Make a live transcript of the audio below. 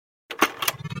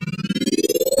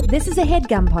This is a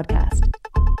HeadGum podcast.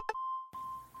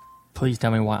 Please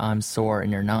tell me why I'm sore and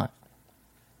you're not.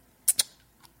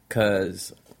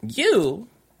 Because you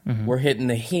were hitting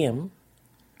the hymn.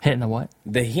 Hitting the what?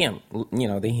 The hymn. You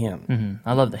know, the hymn.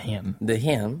 I love the hymn. The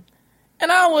hymn.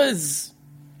 And I was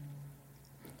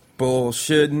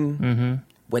bullshitting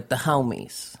with the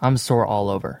homies. I'm sore all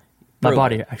over. My Prove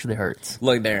body actually hurts.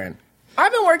 Look, Darren,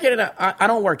 I've been working it. I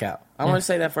don't work out. I want to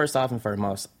say that first off and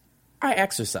foremost. I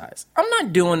exercise. I'm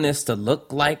not doing this to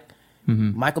look like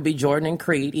Michael B. Jordan and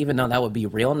Creed, even though that would be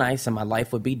real nice and my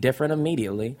life would be different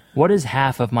immediately. What is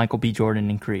half of Michael B. Jordan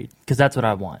and Creed? Because that's what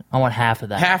I want. I want half of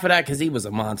that. Half of that because he was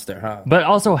a monster, huh? But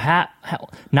also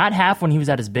not half when he was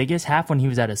at his biggest, half when he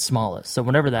was at his smallest. So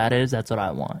whatever that is, that's what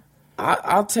I want.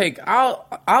 I'll take.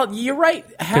 You're right.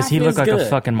 Because he looked like good. a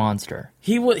fucking monster.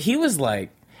 He was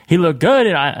like. He looked good,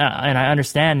 and I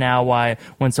understand now why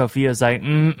when Sophia's like,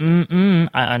 I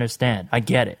understand. I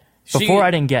get it. Before, I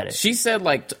didn't get it. She said,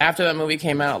 like, after that movie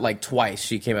came out, like, twice,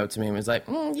 she came up to me and was like,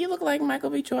 you look like Michael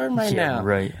B. Jordan right now.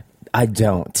 Right. I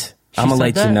don't. She I'm going to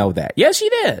let said you know that. Yeah, she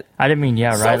did. I didn't mean,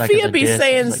 yeah, right. Sophia like be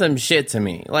saying like, some shit to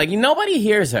me. Like, nobody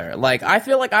hears her. Like, I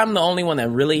feel like I'm the only one that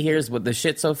really hears what the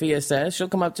shit Sophia says. She'll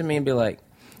come up to me and be like,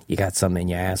 you got something in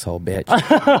your asshole, bitch.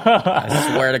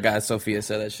 I swear to God, Sophia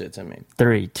said that shit to me.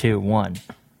 3, 2, 1.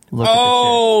 Look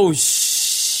Oh,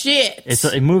 shit.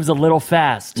 It moves a little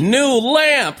fast. New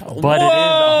lamp. But Whoa. it is a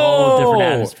whole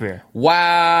different atmosphere.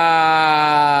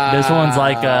 Wow. This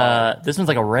one's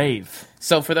like a rave.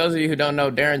 So for those of you who don't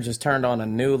know, Darren just turned on a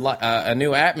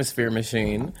new atmosphere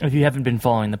machine. If you haven't been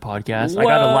following the podcast, I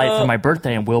got a light for my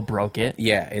birthday and Will broke it.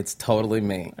 Yeah, it's totally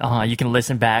me. You can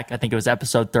listen back. I think it was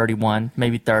episode 31,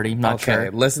 maybe 30, not sure.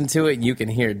 Okay, listen to it. You can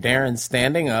hear Darren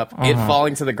standing up, it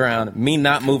falling to the ground, me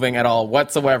not moving at all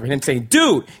whatsoever, him saying,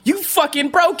 dude, you fucking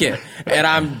broke it. And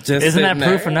I'm just Isn't that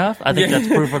proof there. enough? I think that's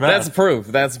proof enough.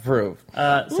 That's proof.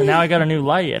 So now I got a new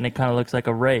light and it kind of looks like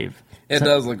a rave. It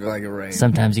does look like a rave.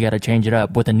 Sometimes you got to change it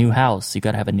up. With a new house, you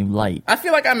got to have a new light. I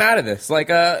feel like I'm out of this. Like,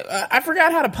 I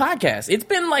forgot how to podcast. It's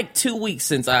been like 2 weeks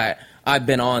since I've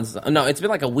been on. No, it's been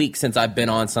like a week since I've been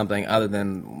on something other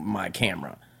than my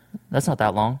camera. That's not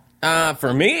that long.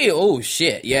 For me, oh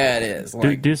shit, yeah, it is.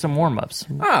 Like, do some warm ups.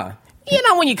 you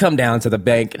know when you come down to the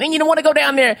bank and then you don't want to go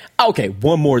down there. Okay,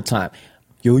 one more time.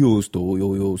 Yo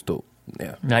stole.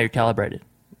 Yeah. Now you're calibrated.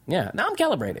 Yeah, now I'm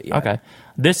calibrated. Yeah. Okay.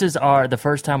 This is the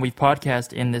first time we've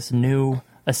podcast in this new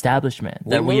establishment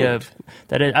that we have.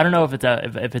 That is, I don't know if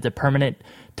it's a permanent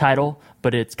title,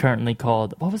 but it's currently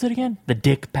called, what was it again? The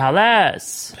Dick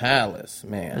Palace. Palace,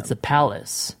 man. It's a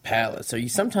palace. Palace. So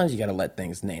sometimes you got to let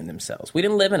things name themselves. We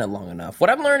didn't live in it long enough. What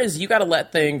I've learned is you got to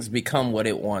let things become what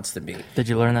it wants to be. Did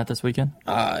you learn that this weekend?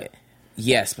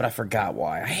 Yes, but I forgot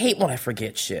why. I hate when I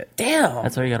forget shit. Damn.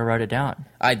 That's why you got to write it down.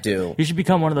 I do. You should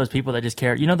become one of those people that just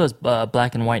carry. You know those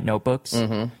black and white notebooks?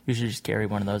 Mm-hmm. You should just carry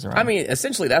one of those around. I mean,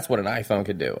 essentially, that's what an iPhone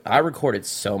could do. I recorded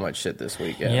so much shit this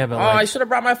weekend. Yeah, but I should have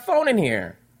brought my phone in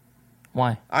here.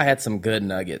 Why? I had some good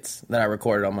nuggets that I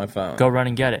recorded on my phone. Go run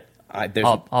and get it.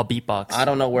 I'll beatbox. I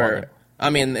don't know where.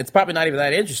 I mean, it's probably not even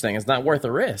that interesting. It's not worth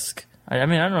the risk. I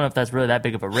mean, I don't know if that's really that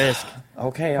big of a risk.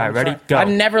 Okay. All right, ready? Go. I've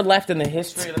never left in the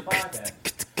history of the podcast.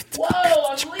 Whoa,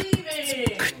 I'm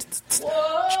leaving! Whoa!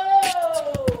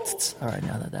 All right,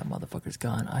 now that motherfucker's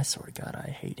gone, I swear to God, I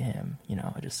hate him. You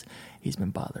know, he's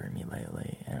been bothering me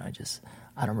lately, and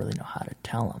I don't really know how to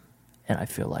tell him. And I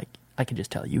feel like I can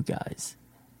just tell you guys,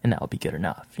 and that'll be good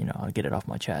enough. You know, I'll get it off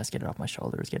my chest, get it off my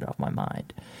shoulders, get it off my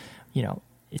mind. You know,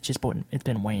 it's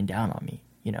been weighing down on me.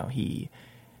 You know, he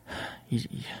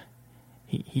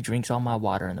drinks all my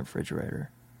water in the refrigerator.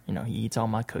 You know, he eats all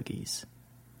my cookies.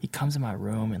 He comes in my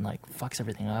room and like fucks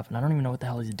everything up, and I don't even know what the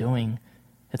hell he's doing.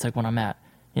 It's like when I'm at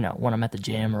the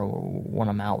gym or when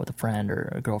I'm out with a friend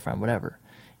or a girlfriend, whatever.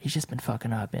 He's just been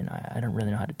fucking up, and I don't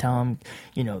really know how to tell him,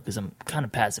 you know, because I'm kind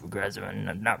of passive aggressive and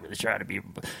I'm not really sure how to be,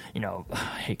 you know, I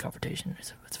hate confrontation.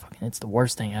 It's the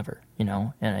worst thing ever, you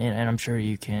know, and I'm sure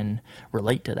you can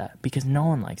relate to that because no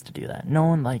one likes to do that. No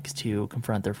one likes to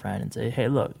confront their friend and say, hey,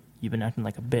 look, you've been acting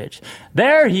like a bitch.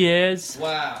 There he is.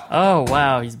 Wow. Oh,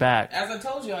 wow, he's back. As I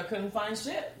told you, I couldn't find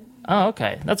shit. Oh,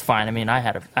 okay. That's fine. I mean, I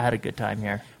had a good time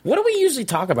here. What do we usually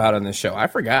talk about on this show? I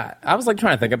forgot. I was like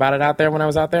trying to think about it out there when I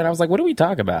was out there, and I was like, what do we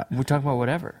talk about? We talk about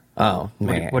whatever. Oh,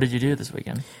 man. What did you do this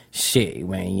weekend? Shit,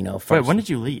 man, you know. Wait, when did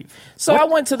you leave? So I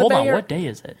went to the Hold Bay on, Area. what day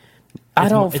is it? I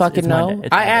don't fucking know. Monday.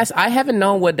 I asked. I haven't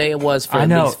known what day it was for at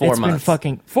least 4 months. It's been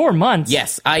fucking 4 months.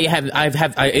 Yes, I have.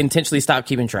 I intentionally stopped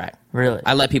keeping track. Really?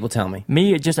 I let people tell me.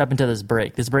 Me, just up until this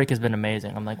break. This break has been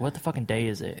amazing. I'm like, what the fucking day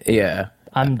is it? Yeah.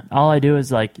 All I do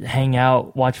is like hang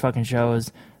out, watch fucking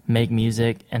shows, make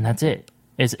music, and that's it.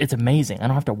 it's amazing. I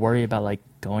don't have to worry about like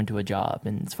going to a job,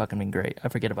 and it's fucking been great. I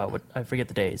forget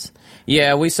the days.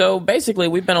 Yeah, basically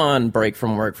we've been on break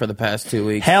from work for the past 2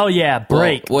 weeks. Hell yeah,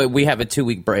 break. Well, we have a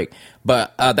 2-week break,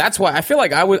 but that's why I feel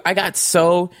like I got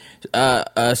so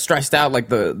stressed out like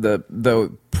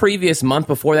the previous month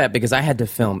before that because I had to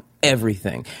film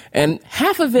everything, and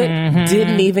half of it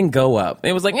didn't even go up.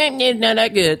 It was like not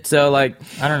that good. So like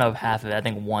I don't know if half of it. I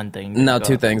think one thing. No,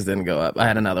 2 things didn't go up. I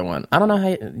had another one. I don't know how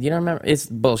you don't remember. It's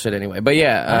bullshit anyway. But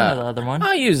yeah, I know the other one.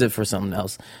 I'll use it for something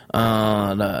else.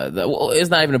 It's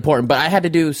not even important. But I had to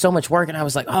do so much work, and I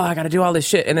was like, oh, I got to do all this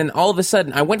shit. And then all of a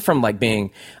sudden, I went from like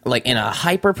being like in a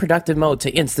hyper productive mode to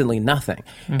instantly nothing,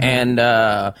 and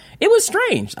it was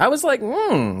strange. I was like,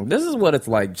 this is what it's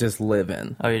like just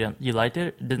living. Oh, you liked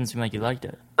it? It didn't seem like you liked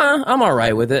it. I'm all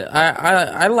right with it.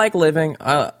 I like living.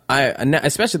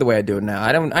 Especially the way I do it now.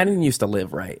 I didn't used to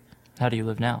live right. How do you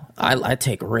live now? I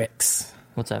take risks.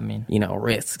 What's that mean?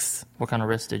 Risks. What kind of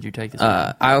risks did you take this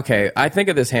weekend? Okay. I think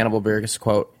of this Hannibal Buress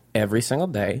quote every single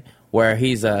day where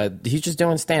he's just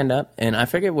doing stand up, and I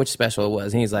forget which special it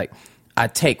was, and he's like, I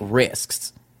take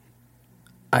risks.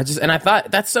 I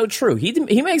thought that's so true.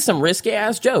 He makes some risky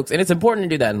ass jokes, and it's important to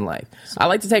do that in life. I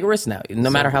like to take risks now, no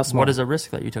matter how small. What is a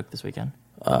risk that you took this weekend?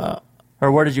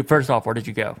 Or where did you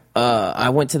go? I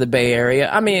went to the Bay Area.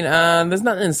 I mean, there's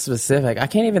nothing specific. I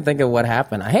can't even think of what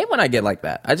happened. I hate when I get like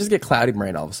that. I just get cloudy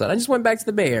brain all of a sudden. I just went back to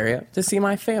the Bay Area to see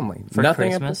my family. For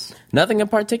Christmas? Nothing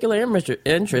of particular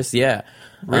interest, yeah.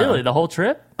 Really? The whole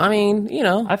trip? I mean,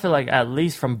 I feel like at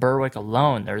least from Berwick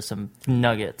alone, there's some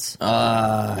nuggets.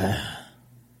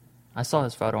 I saw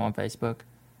his photo on Facebook.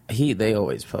 They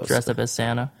always post. Dressed up as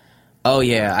Santa. Oh,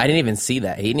 yeah. I didn't even see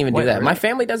that. He didn't even do that. Really? My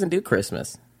family doesn't do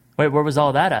Christmas. Wait, where was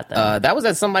all that at then? That was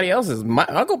at somebody else's. My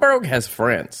Uncle Berwick has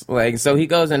friends. Like, so he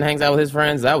goes and hangs out with his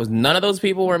friends. None of those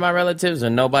people were my relatives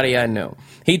or nobody I knew.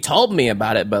 He told me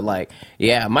about it, but like,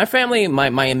 yeah, my family,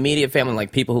 my immediate family,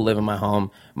 like people who live in my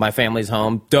home, my family's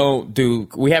home,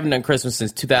 we haven't done Christmas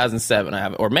since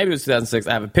 2007. Or maybe it was 2006.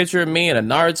 I have a picture of me in a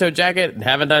Naruto jacket and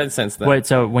haven't done it since then. Wait,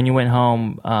 so when you went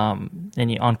home,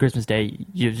 on Christmas Day,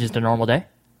 it was just a normal day?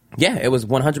 Yeah, it was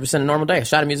 100% a normal day. I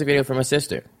shot a music video for my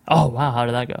sister. Oh, wow. How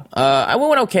did that go? I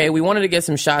went okay. We wanted to get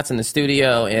some shots in the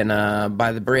studio and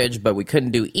by the bridge, but we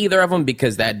couldn't do either of them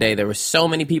because that day there were so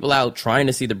many people out trying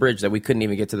to see the bridge that we couldn't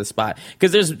even get to the spot.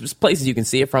 Because there's places you can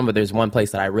see it from, but there's one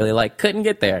place that I really like. Couldn't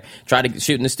get there. Tried to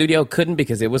shoot in the studio. Couldn't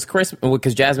because it was Christmas.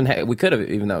 Because Jasmine, we could have,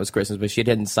 even though it was Christmas, but she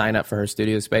didn't sign up for her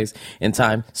studio space in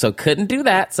time. So couldn't do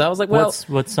that. So I was like, well.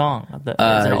 What song? Is it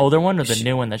an older one or the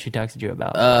new one that she texted you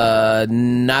about?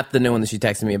 Not the new one that she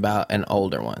texted me about, an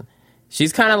older one.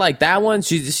 She's kind of like that one.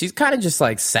 She's kind of just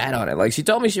like sat on it. Like she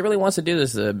told me she really wants to do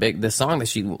this song that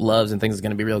she loves and thinks is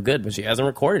going to be real good, but she hasn't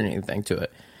recorded anything to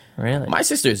it. Really? My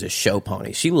sister is a show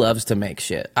pony. She loves to make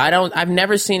shit. I've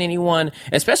never seen anyone,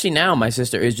 especially now. My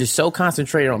sister is just so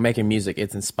concentrated on making music.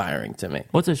 It's inspiring to me.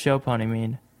 What's a show pony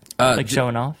mean? Like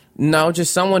showing off? No,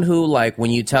 just someone who like when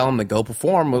you tell them to go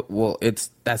perform, well,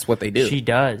 that's what they do. She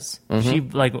does. Mm-hmm. She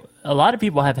like a lot of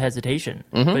people have hesitation,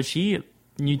 but you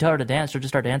tell her to dance, she'll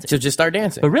just start dancing. She'll just start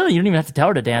dancing. But really, you don't even have to tell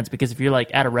her to dance because if you're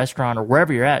like at a restaurant or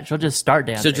wherever you're at, she'll just start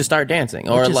dancing. She'll just start dancing,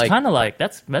 or which is like kind of like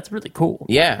that's really cool.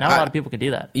 Yeah, not a lot of people can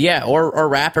do that. Yeah, or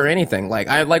rap or anything. Like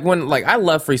I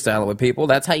love freestyling with people.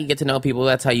 That's how you get to know people.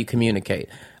 That's how you communicate.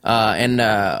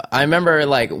 I remember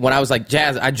like when I was like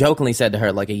I jokingly said to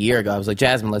her like a year ago, I was like,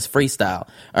 Jasmine, let's freestyle.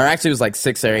 Or actually it was like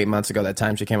 6 or 8 months ago that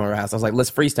time she came over our house. I was like,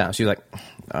 let's freestyle. She was like,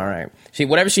 all right.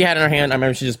 Whatever she had in her hand, I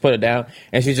remember she just put it down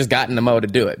and she just got in the mode to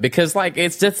do it. Because like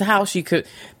it's just how she could,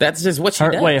 that's just what she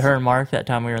does. Wait, her and Mark, that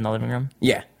time we were in the living room?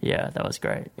 Yeah. Yeah, that was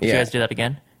great. Did you guys do that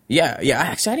again? Yeah.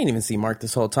 Actually, I didn't even see Mark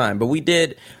this whole time, but we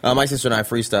did. My sister and I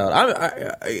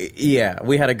freestyled. Yeah,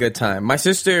 we had a good time. My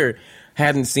sister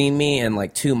hadn't seen me in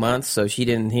like 2 months, so she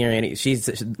didn't hear any.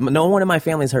 No one in my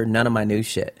family's heard none of my new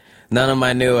shit. None of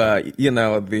my new, none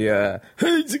of that.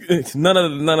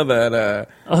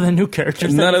 The new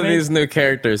characters. None of these new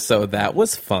characters. So that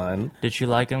was fun. Did she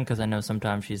like them? Because I know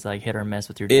sometimes she's like hit or miss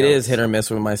with your jokes. It is hit or miss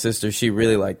with my sister. She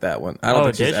really liked that one. I don't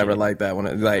think she's ever liked that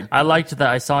one. Like I liked that.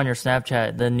 I saw on your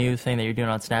Snapchat the new thing that you're doing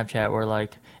on Snapchat where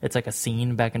like it's like a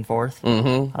scene back and forth.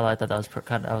 Mm-hmm. I liked that. I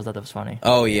thought that was funny.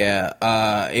 Oh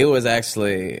yeah. It was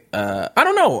actually. I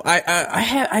don't know.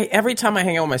 I every time I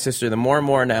hang out with my sister, the more and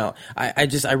more now, I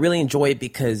really enjoy it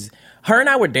because her and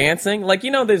I were dancing. Like,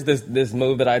 there's this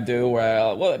move that I do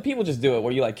where, people just do it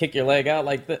where you like kick your leg out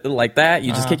like that.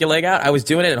 You just kick your leg out. I was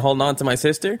doing it and holding on to my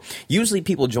sister. Usually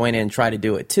people join in and try to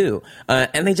do it too.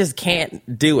 And they just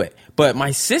can't do it. But my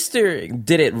sister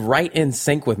did it right in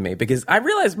sync with me because I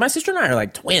realized my sister and I are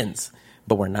like twins,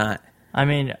 but we're not. I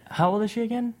mean, how old is she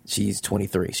again? She's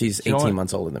 23. She's 18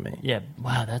 months older than me. Yeah,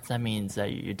 wow, that means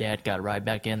that your dad got right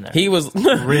back in there. He was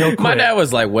real quick. My dad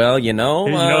was like, well, it's been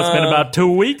about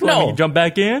 2 weeks. Let me jump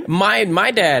back in.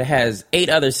 My dad has 8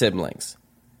 other siblings.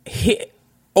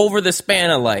 Over the span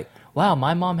of like... Wow,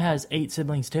 my mom has 8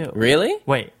 siblings too. Really?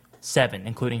 Wait, 7,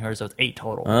 including her, so it's 8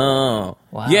 total. Oh.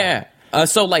 Wow. Yeah.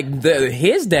 So like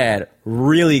his dad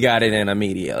really got it in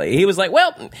immediately. He was like,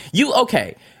 well,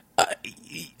 okay.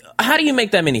 How do you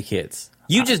make that many kids?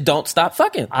 You just don't stop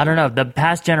fucking. I don't know. The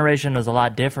past generation was a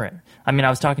lot different. I mean, I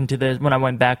was talking to when I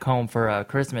went back home for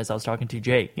Christmas, I was talking to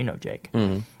Jake. You know Jake.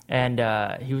 Mm-hmm.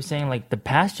 And he was saying, like, the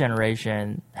past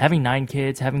generation, having 9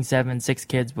 kids, having 7, 6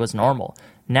 kids was normal.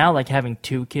 Now, like, having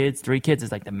 2 kids, 3 kids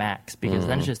is, like, the max. Because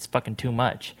then it's just fucking too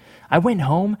much. I went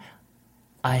home,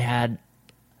 I had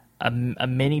a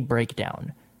mini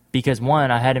breakdown. Because,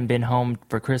 one, I hadn't been home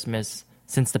for Christmas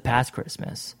since the past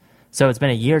Christmas. So it's been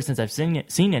a year since I've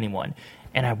seen anyone.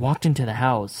 And I walked into the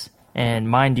house, and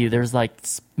mind you, there's like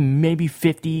maybe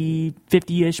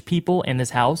 50-ish people in this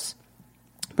house.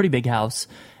 Pretty big house.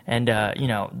 And,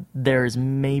 there's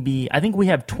maybe, I think we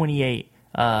have 28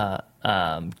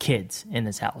 kids in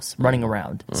this house running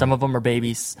around. Some of them are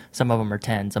babies, some of them are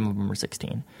 10, some of them are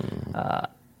 16.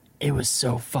 It was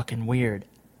so fucking weird.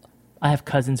 I have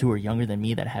cousins who are younger than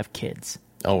me that have kids.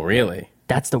 Oh, really?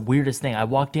 That's the weirdest thing. I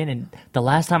walked in, and the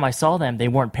last time I saw them, they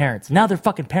weren't parents. Now they're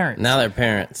fucking parents. Now they're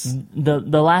parents. The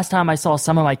last time I saw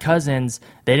some of my cousins,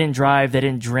 they didn't drive, they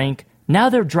didn't drink. Now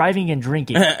they're driving and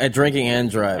drinking. Drinking and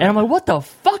driving. And I'm like, what the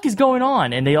fuck is going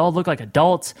on? And they all look like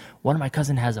adults. One of my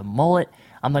cousins has a mullet.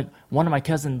 I'm like, one of my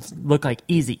cousins look like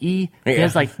Eazy-E. He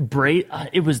has like braid.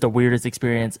 It was the weirdest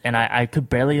experience, and I could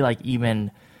barely like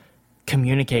even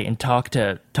communicate and talk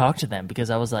to them because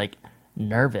I was like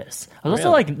nervous. I was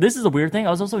also like, this is a weird thing. I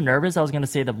was also nervous I was going to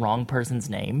say the wrong person's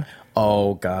name.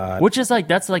 Oh God. Which is like,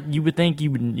 that's like, you would think you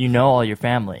know all your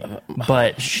family,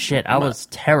 but shit, I was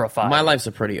terrified. My life's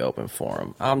a pretty open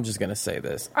forum. I'm just going to say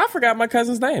this. I forgot my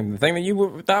cousin's name. The thing that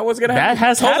you thought was going to happen. That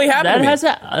has totally happened.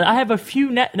 I have a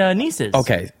few nieces.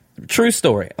 Okay. True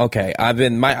story. Okay.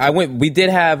 We did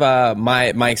have,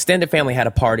 my extended family had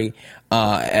a party,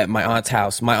 at my aunt's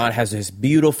house. My aunt has this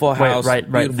beautiful house.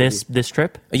 Right. This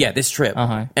trip? Yeah, this trip.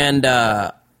 Uh-huh.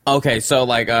 And, okay, so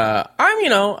like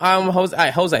I'm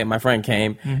Jose, my friend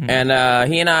came,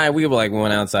 and he and I we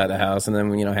went outside the house and then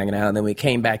hanging out, and then we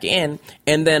came back in,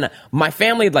 and then my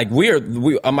family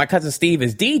my cousin Steve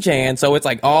is DJing, so it's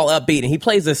like all upbeat, and he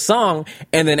plays this song,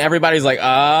 and then everybody's like,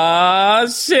 ah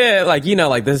shit, like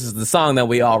like this is the song that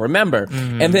we all remember,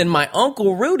 and then my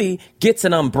uncle Rudy gets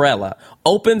an umbrella,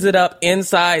 opens it up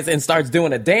inside, and starts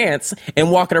doing a dance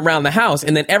and walking around the house,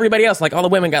 and then everybody else, like all the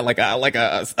women, got like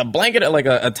a blanket, like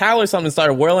a towel or something,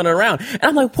 started whirling it around, and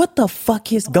I'm like, what the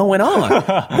fuck is going on?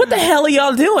 What the hell are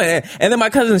y'all doing? And then my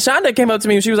cousin Shonda came up to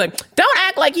me and she was like, don't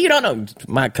act like you don't know.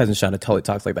 My cousin Shonda totally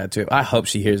talks like that too. I hope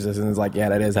she hears this and is like, yeah,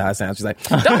 that is how it sounds. She's like,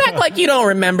 don't act like you don't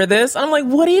remember this. And I'm like,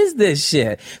 what is this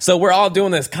shit? So we're all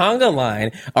doing this conga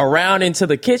line around into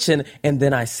the kitchen, and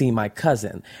then I see my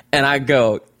cousin and I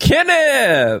go,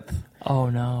 Kenneth. Oh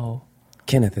no.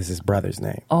 Kenneth is his brother's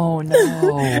name. Oh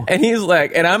no. And he's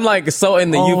like, and I'm like so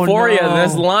in the euphoria of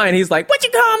this line, he's like, what you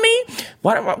call me?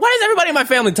 Why does everybody in my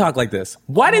family talk like this?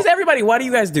 Why do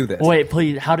you guys do this? Wait,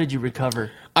 please, how did you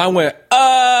recover? I went,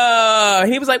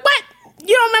 he was like, what?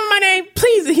 You don't remember my name?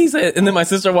 Please. He said, and then my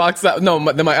sister walks up.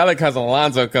 No, then my other cousin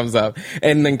Alonzo comes up,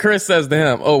 and then Chris says to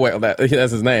him, oh, wait, that's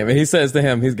his name. And he says to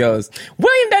him, he goes,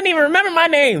 William doesn't even remember my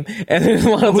name. And then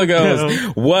Alonzo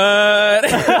goes, what?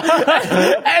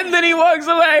 And then he walks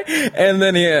away. And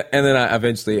then I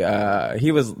eventually,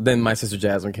 then my sister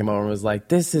Jasmine came over and was like,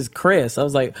 this is Chris. I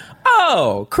was like,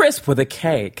 oh, Chris with a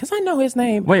K. Cause I know his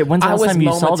name. Wait, when's the last time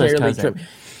you saw this cousin?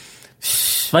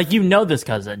 Like, you know this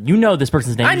cousin. You know this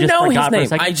person's name. You just know forgot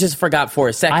his name. I just forgot for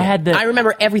a second. I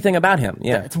remember everything about him.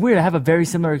 Yeah. It's weird. I have a very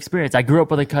similar experience. I grew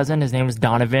up with a cousin. His name was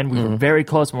Donovan. We were very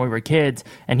close when we were kids.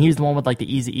 And he's the one with, like, the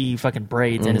Eazy-E fucking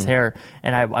braids in his hair.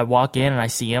 And I walk in and I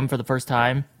see him for the first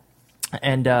time.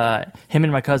 And him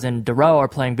and my cousin Darrell are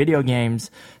playing video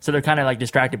games. So they're kind of, like,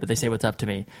 distracted, but they say what's up to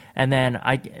me. And then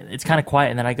it's kind of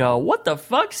quiet. And then I go, what the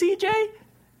fuck, CJ?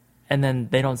 And then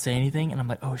they don't say anything, and I'm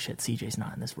like, oh shit, CJ's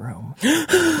not in this room.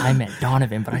 I meant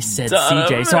Donovan, but I said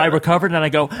CJ. So I recovered, and I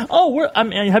go,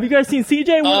 have you guys seen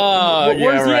CJ?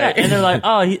 Where's he at? And they're like,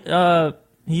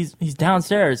 he's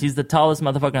downstairs. He's the tallest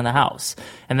motherfucker in the house.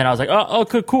 And then I was like, oh,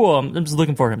 cool. I'm just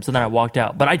looking for him. So then I walked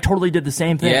out. But I totally did the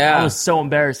same thing. Yeah. I was so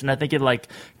embarrassed, and I think it like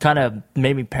kind of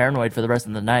made me paranoid for the rest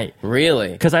of the night.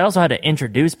 Really? Because I also had to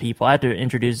introduce people. I had to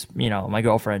introduce, my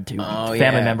girlfriend to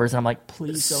family members, and I'm like,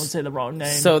 please don't say the wrong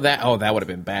name. So that would have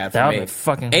been bad for That me. would have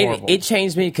been fucking horrible. It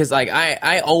changed me because like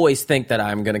I always think that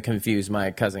I'm gonna confuse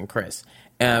my cousin Chris,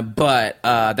 but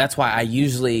that's why I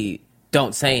usually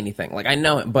don't say anything. Like I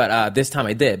know him, but this time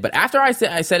I did. But after I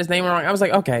said his name wrong, I was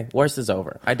like, okay, worst is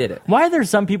over. I did it. Why are there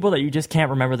some people that you just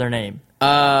can't remember their name?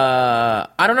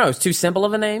 I don't know. It's too simple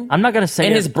of a name. I'm not gonna say.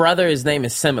 And it. his brother, his name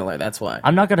is similar. That's why.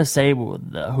 I'm not going to say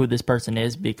who this person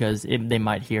is because they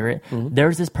might hear it. Mm-hmm.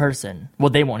 There's this person. Well,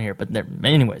 they won't hear it, but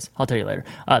anyways, I'll tell you later.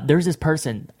 There's this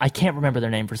person. I can't remember their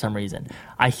name for some reason.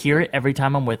 I hear it every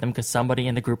time I'm with them because somebody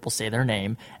in the group will say their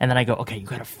name. And then I go, okay, you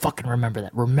got to fucking remember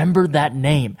that. Remember that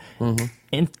name. Mm-hmm.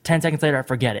 In 10 seconds later, I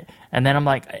forget it. And then I'm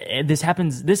like, this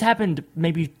happened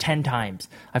maybe 10 times.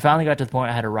 I finally got to the point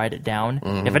I had to write it down.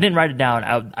 Mm-hmm. If I didn't write it down,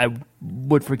 I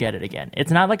would forget it again.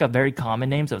 It's not like a very common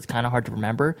name, so it's kind of hard to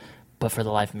remember. But for the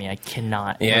life of me, I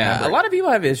cannot remember. A lot of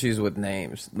people have issues with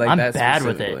names. Like I'm that bad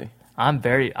with it. I'm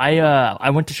very.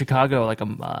 I went to Chicago like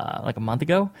a month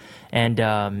ago,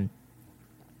 and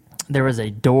there was a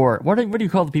door. What do you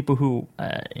call the people who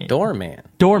Doorman?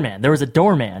 Doorman. There was a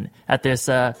doorman at this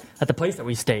at the place that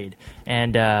we stayed,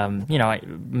 and I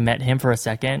met him for a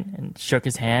second and shook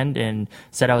his hand and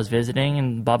said I was visiting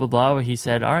and blah blah blah. He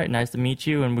said, "All right, nice to meet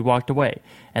you," and we walked away.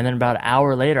 And then about an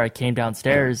hour later, I came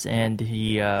downstairs and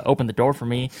he opened the door for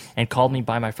me and called me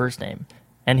by my first name.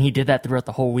 And he did that throughout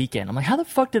the whole weekend. I'm like, how the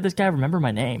fuck did this guy remember my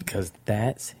name? Because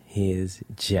that's his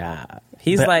job.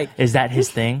 He's But like, is that his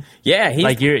thing? yeah, he's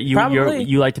Like probably,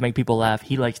 you like to make people laugh.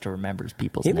 He likes to remember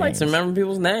people's he names. likes to remember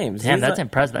people's names. Damn, He's that's like-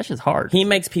 impressive. That's just hard. He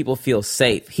makes people feel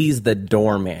safe. He's the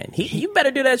doorman. You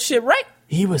better do that shit right.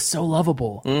 He was so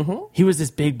lovable. Mm-hmm. He was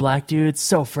this big black dude,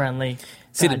 so friendly.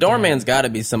 See, God the doorman's got to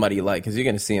be somebody you like because you're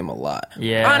going to see him a lot.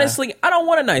 Yeah. Honestly, I don't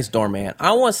want a nice doorman.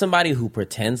 I want somebody who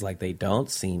pretends like they don't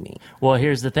see me. Well,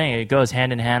 here's the thing. It goes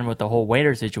hand in hand with the whole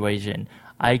waiter situation.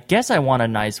 I guess I want a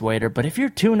nice waiter, but if you're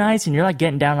too nice and you're like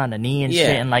getting down on a knee and Yeah.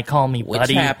 shit and like calling me Which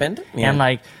buddy. happened. Yeah. And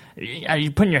like, are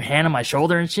you putting your hand on my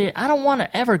shoulder and shit? I don't want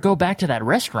to ever go back to that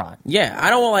restaurant. Yeah, I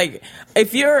don't like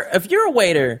if you're a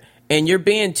waiter and you're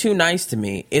being too nice to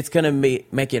me, it's going to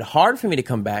make it hard for me to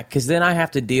come back because then I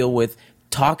have to deal with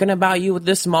talking about you with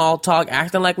this small talk,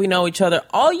 acting like we know each other.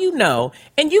 All you know,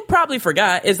 and you probably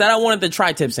forgot, is that I wanted the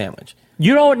tri-tip sandwich.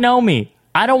 You don't know me.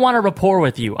 I don't want to rapport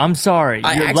with you. I'm sorry.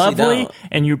 I You're actually lovely don't.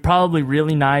 and you're probably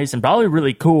really nice and probably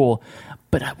really cool,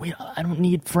 but I don't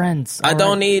need friends. I all don't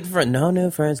right? need no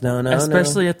new friends. No.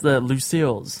 Especially at the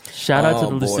Lucille's. Shout out to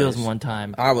the Oh, Lucille's boys. one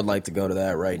time. I would like to go to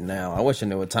that right now. I wish I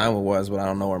knew what time it was, but I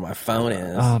don't know where my phone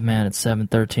is. Oh man, it's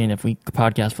 7:13. If we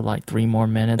podcast for like 3 more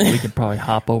minutes, we could probably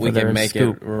hop over we there can and make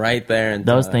scoop. it right there. And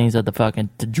Those things are the fucking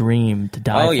to dream to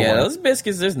die Oh for. yeah, those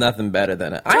biscuits. There's nothing better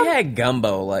than it. I had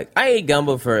gumbo. Like I ate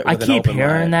gumbo with I an keep open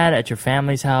hearing mind. that at your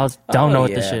family's house. Don't Oh, know what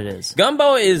yeah. the shit is.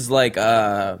 Gumbo is like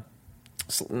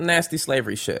nasty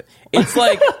slavery shit. It's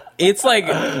like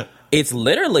it's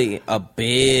literally a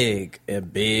big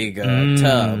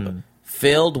tub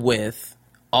filled with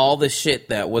all the shit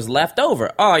that was left over.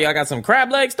 Oh, y'all got some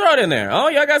crab legs? Throw it in there. Oh,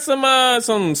 y'all got some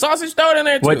sausage? Throw it in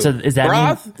there too. What? So is that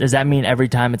broth? does that mean every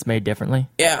time it's made differently?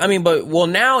 Yeah, I mean, but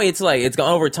now it's like it's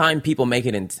gone over time. People make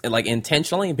it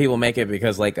intentionally, and people make it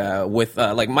because with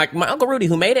my Uncle Rudy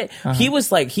who made it. He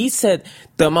was like he said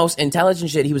the most intelligent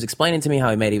shit. He was explaining to me how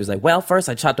he made it. He was like, well, first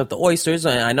I chopped up the oysters,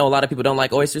 and I know a lot of people don't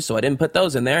like oysters, so I didn't put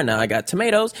those in there. Now I got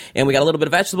tomatoes, and we got a little bit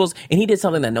of vegetables. And he did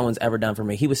something that no one's ever done for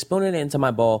me. He was spooning it into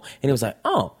my bowl, and he was like,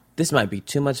 oh, this might be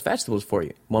too much vegetables for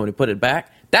you. Want me to put it back?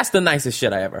 That's the nicest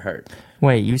shit I ever heard.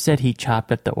 Wait, you said he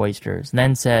chopped up the oysters,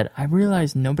 then said, I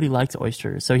realized nobody likes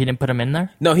oysters, so he didn't put them in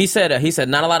there? No, he said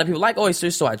not a lot of people like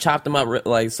oysters, so I chopped them up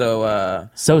so.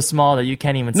 So small that you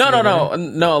can't even see them.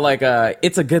 No.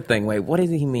 It's a good thing. Wait, what did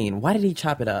he mean? Why did he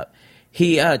chop it up?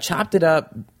 He chopped it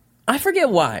up. I forget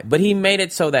why, but he made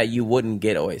it so that you wouldn't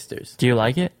get oysters. Do you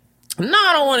like it? No,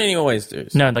 I don't want any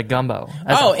oysters. No, the gumbo.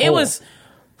 as a It whole. was.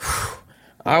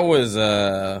 I was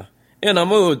in a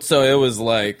mood, so it was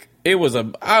like it was.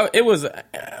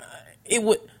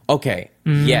 Okay.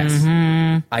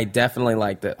 Yes, I definitely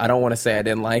liked it. I don't want to say I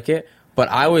didn't like it, but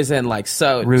I was in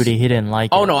Rudy, he didn't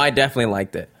like it. Oh no, I definitely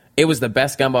liked it. It was the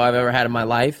best gumbo I've ever had in my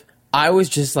life. I was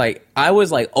just like,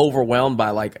 overwhelmed by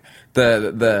like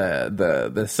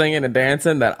the singing and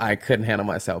dancing that I couldn't handle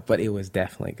myself. But it was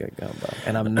definitely good gumbo,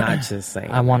 and I'm not just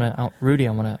saying. Rudy.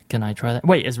 Can I try that?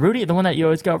 Wait, is Rudy the one that you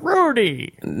always go,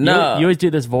 Rudy? No, you always do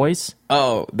this voice.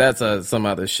 Oh, that's some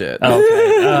other shit.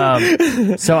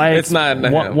 Okay. So it's not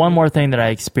one more thing that I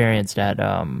experienced at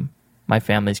my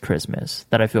family's Christmas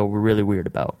that I feel really weird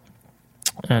about,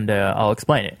 and I'll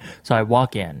explain it. So I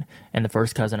walk in, and the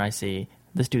first cousin I see.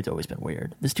 This dude's always been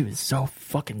weird. This dude is so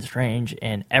fucking strange,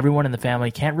 and everyone in the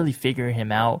family can't really figure him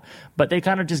out, but they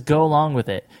kind of just go along with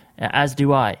it, as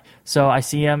do I. So I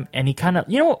see him, and he kind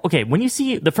of, okay, when you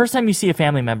see, the first time you see a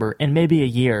family member in maybe a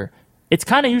year, it's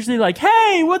kind of usually like,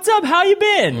 hey, what's up, how you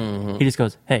been? Mm-hmm. He just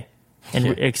goes, hey, and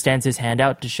extends his hand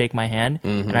out to shake my hand,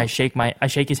 and I shake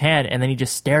his hand, and then he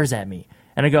just stares at me,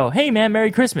 and I go, hey, man,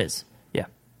 Merry Christmas. Yeah,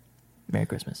 Merry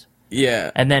Christmas.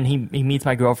 Yeah. And then he meets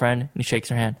my girlfriend, and he shakes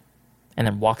her hand. And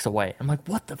then walks away. I'm like,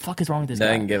 what the fuck is wrong with this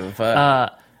guy? Doesn't give a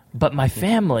fuck. But my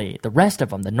family, the rest of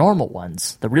them, the normal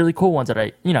ones, the really cool ones that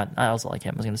I also like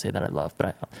him. I was going to say that I love,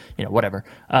 but whatever.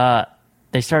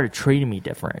 They started treating me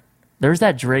different. There's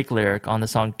that Drake lyric on the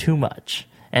song "Too Much,"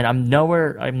 and I'm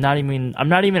not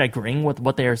even agreeing with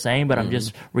what they are saying, but I'm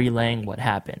just relaying what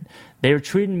happened. They're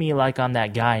treating me like I'm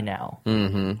that guy now.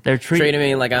 Mm-hmm. They're treating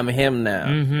me like I'm him now.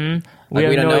 Mm-hmm. Like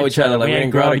we don't know each other. Like we didn't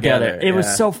grow together. It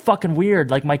was so fucking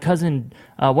weird. Like my cousin,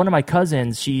 one of my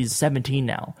cousins, she's 17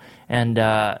 now,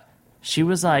 and she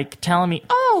was like telling me,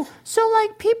 "Oh, so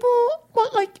like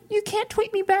people, you can't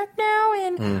tweet me back now,"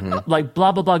 and like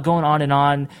blah blah blah, going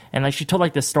on, and like she told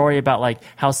like this story about like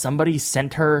how somebody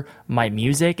sent her my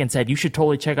music and said you should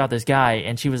totally check out this guy,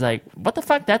 and she was like, "What the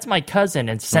fuck? That's my cousin,"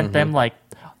 and sent them like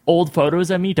old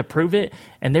photos of me to prove it,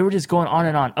 and they were just going on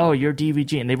and on. Oh, you're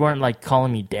DVG, and they weren't like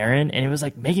calling me Darren, and it was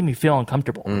like making me feel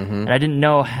uncomfortable, and I didn't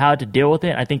know how to deal with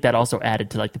it. I think that also added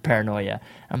to like the paranoia.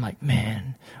 I'm like,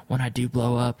 man, when I do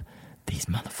blow up, these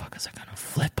motherfuckers are gonna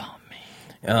flip on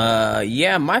me.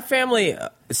 Yeah, my family.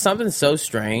 Something so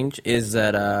strange is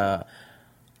that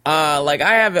like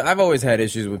I've always had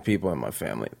issues with people in my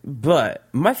family, but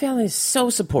my family is so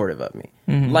supportive of me.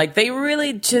 Mm-hmm. Like they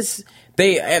really just.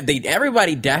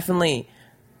 Everybody definitely,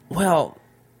 well,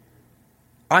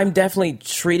 I'm definitely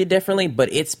treated differently,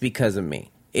 but it's because of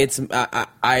me. It's I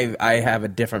have a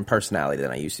different personality than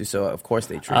I used to, so of course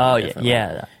they treat me differently.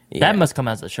 Yeah. That must come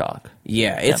as a shock.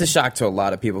 Yeah, it's a shock to a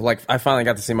lot of people. Like I finally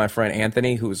got to see my friend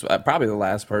Anthony, who's probably the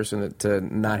last person to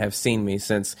not have seen me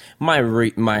since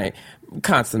my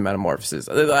constant metamorphosis.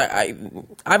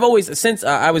 I've always, since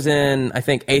I was in, I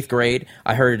think, 8th grade,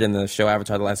 I heard it in the show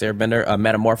Avatar: The Last Airbender,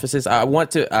 metamorphosis. I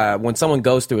want to, when someone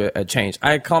goes through a change,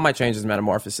 I call my changes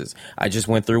metamorphosis. I just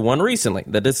went through one recently,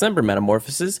 the December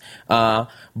metamorphosis.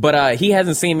 But he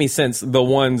hasn't seen me since the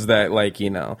ones that, like,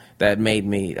 that made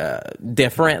me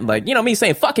different. Like, me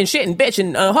saying fucking shit and bitch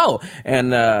and hoe.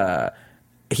 And,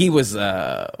 he was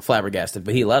flabbergasted,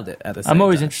 but he loved it at the same time. I'm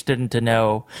always interested to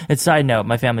know. And side note,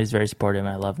 my family is very supportive, and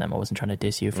I love them. I wasn't trying to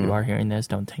diss you. If you are hearing this,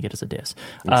 don't take it as a diss.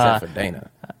 Except for Dana.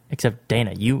 Except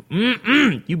Dana, you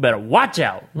better watch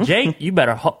out, Jake. You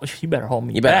better hold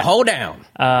me. You better back. hold down.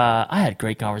 I had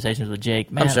great conversations with Jake.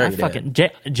 Man, I'm sure you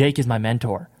did. Jake is my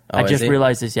mentor. Oh, I just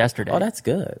realized this yesterday. Oh, that's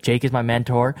good. Jake is my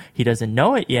mentor. He doesn't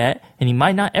know it yet, and he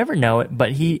might not ever know it,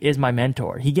 but he is my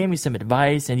mentor. He gave me some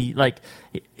advice, and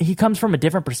he comes from a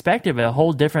different perspective, a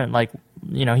whole different, I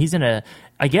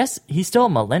guess he's still a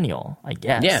millennial, I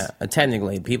guess. Yeah,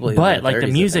 technically, people. But like the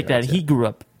music that he grew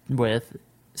up with,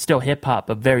 still hip hop,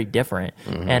 but very different,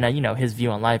 and his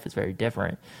view on life is very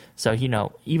different. So,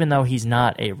 even though he's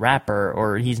not a rapper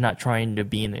or he's not trying to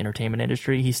be in the entertainment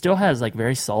industry, he still has like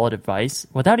very solid advice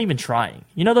without even trying.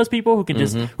 Those people who can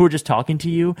who are just talking to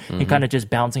you and kind of just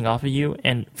bouncing off of you,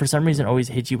 and for some reason always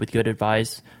hit you with good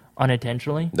advice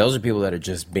unintentionally. Those are people that are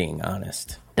just being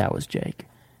honest. That was Jake,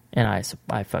 and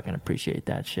I fucking appreciate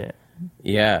that shit.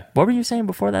 Yeah. What were you saying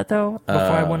before that though? Before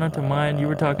I went on to mine, you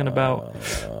were talking about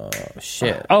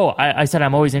shit. I said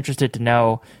I'm always interested to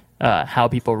know how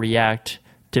people react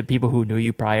to people who knew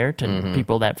you prior to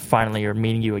people that finally are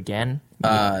meeting you again.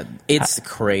 It's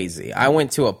crazy. I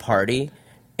went to a party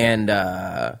and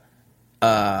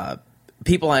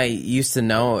people I used to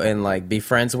know and like be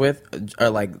friends with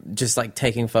are like just like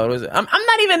taking photos. I'm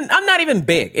not even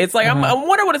big. It's like I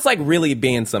wonder what it's like really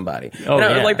being somebody.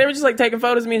 Like they were just like taking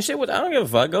photos of me and shit. I don't give a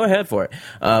fuck. Go ahead for it.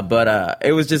 But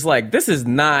it was just like, this is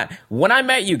not, when I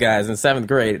met you guys in 7th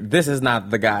grade, this is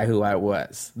not the guy who I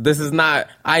was. This is not,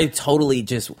 I totally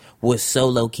just was so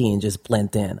low key and just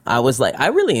blend in. I was like, I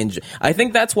really enjoy. I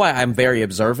think that's why I'm very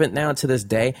observant now to this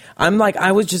day. I'm like,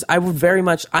 I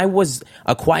was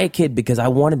a quiet kid because because I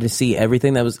wanted to see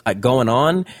everything that was going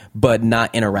on, but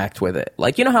not interact with it.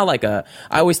 Like, you know how I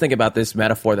always think about this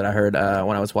metaphor that I heard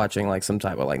when I was watching like some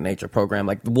type of like nature program.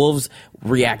 Like the wolves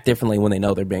react differently when they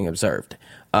know they're being observed.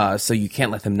 So you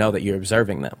can't let them know that you're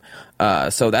observing them.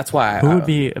 So that's why Who would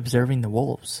be observing the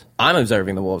wolves? I'm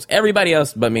observing the wolves. Everybody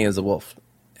else but me is a wolf.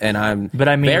 And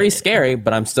very scary,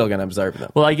 but I'm still going to observe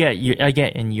them. Well, I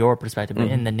get in your perspective, but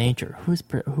in the nature, who's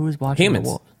watching Humans. the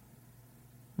wolves?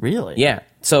 Really? Yeah.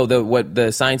 So what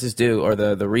the scientists do, or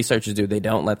the researchers do, they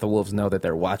don't let the wolves know that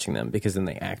they're watching them, because then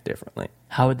they act differently.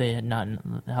 How would they not?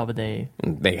 How would they?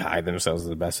 They hide themselves to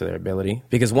the best of their ability.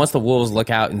 Because once the wolves look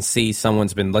out and see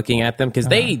someone's been looking at them, because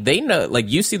they know,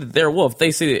 like, you see that they're a wolf, they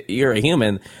see that you're a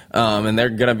human, and they're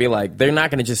gonna be like, they're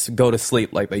not gonna just go to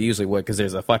sleep like they usually would, because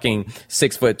there's a fucking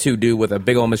 6'2" dude with a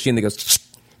big old machine that goes.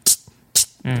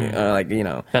 Better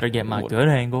get my good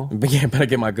angle. Yeah, better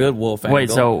get my good wolf angle.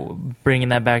 Wait, so bringing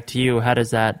that back to you, how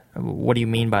does that? What do you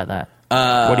mean by that?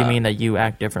 What do you mean that you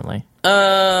act differently?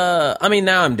 I mean,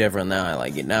 now I'm different. Now I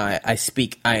like it. Now I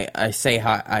speak. I say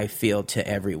how I feel to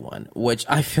everyone, which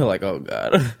I feel like, oh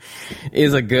God,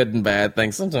 is a good and bad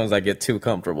thing. Sometimes I get too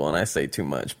comfortable and I say too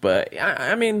much, but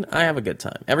I mean, I have a good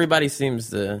time. Everybody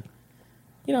seems to,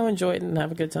 enjoy it and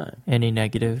have a good time. Any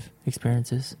negative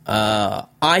experiences?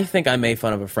 I think I made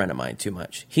fun of a friend of mine too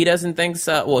much. He doesn't think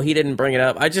so. Well, he didn't bring it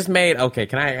up. I just made. Okay,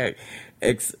 can I?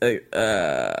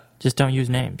 Just don't use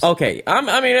names. Okay,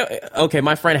 okay.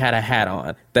 My friend had a hat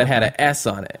on that had an S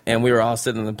on it, and we were all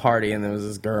sitting in the party, and there was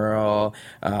this girl,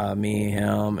 me,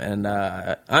 him, and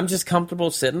I'm just comfortable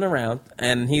sitting around,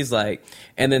 and he's like,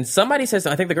 and then somebody says,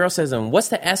 I think the girl says to him, "What's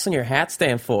the S on your hat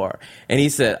stand for?" And he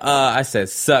said, I said,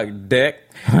 "Suck dick,"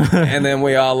 and then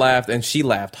we all laughed, and she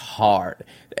laughed hard.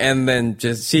 And then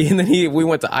we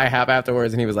went to IHOP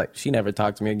afterwards, and he was like, "She never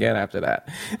talked to me again after that."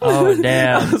 Oh,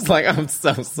 damn. I was like, "I'm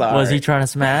so sorry." Was he trying to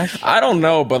smash? I don't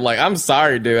know, but like, I'm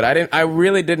sorry, dude. I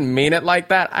really didn't mean it like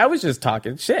that. I was just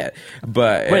talking shit.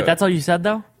 But wait, that's all you said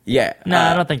though? Yeah. No,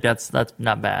 I don't think that's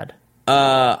not bad.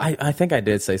 I think I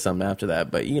did say something after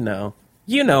that, but you know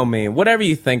me. Whatever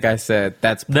you think I said,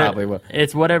 that's probably what.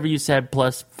 It's whatever you said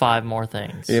plus 5 more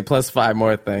things. Yeah, plus 5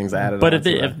 more things added. But I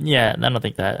don't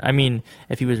think that. I mean,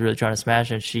 if he was really trying to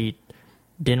smash and she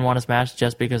didn't want to smash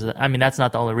just because that's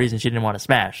not the only reason she didn't want to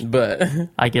smash. But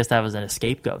I guess that was an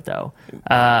scapegoat though.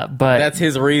 But that's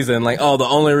his reason. Like, the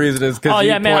only reason is because. Oh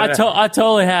yeah, man, I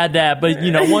totally had that. But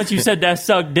once you said that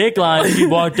suck dick line, you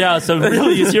walked out. So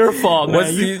really, it's your fault,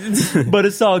 man. But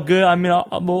it's all good. I mean,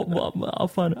 I'll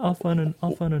find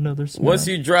another smash. Once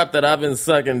you drop that I've been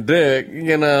sucking dick,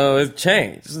 it's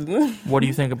changed. What do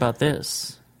you think about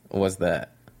this? What's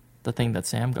that? The thing that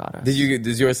Sam got us.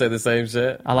 Did yours say the same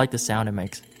shit? I like the sound it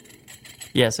makes.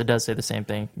 Yes, it does say the same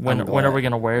thing. When are we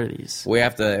gonna wear these? We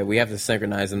have to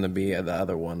synchronize them to be the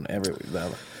other one every week.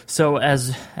 So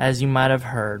as you might have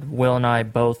heard, Will and I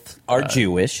both are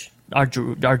Jewish. Are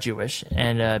Jewish,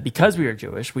 and because we are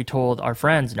Jewish, we told our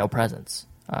friends no presents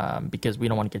because we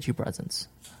don't want to get you presents.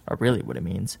 Or really, what it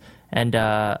means. And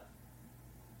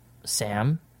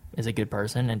Sam is a good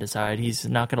person and decided he's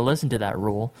not going to listen to that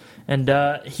rule. And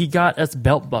he got us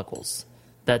belt buckles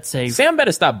that say... Sam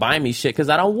better stop buying me shit because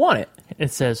I don't want it.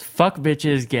 It says, "Fuck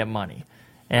bitches, get money."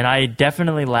 And I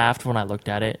definitely laughed when I looked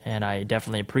at it, and I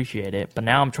definitely appreciate it. But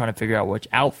now I'm trying to figure out which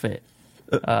outfit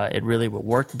it really would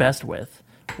work best with.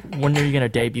 When are you going to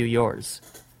debut yours?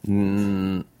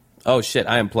 Oh, shit,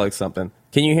 I unplugged something.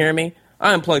 Can you hear me?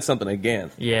 I unplugged something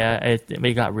again. Yeah,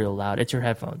 it got real loud. It's your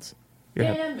headphones.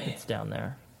 Damn it. It's down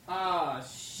there. Oh,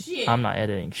 shit. I'm not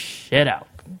editing shit out.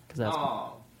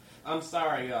 I'm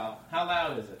sorry, y'all. How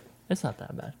loud is it? It's not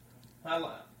that bad. How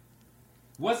loud?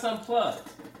 What's unplugged?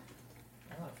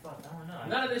 Oh, fuck, I don't know.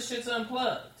 None of this shit's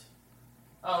unplugged.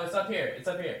 Oh, it's up here.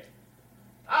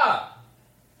 Ah!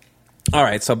 All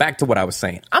right, so back to what I was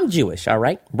saying. I'm Jewish, all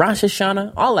right? Rosh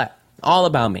Hashanah, all that. All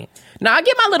about me. Now, I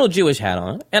get my little Jewish hat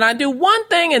on, and I do one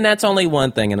thing, and that's only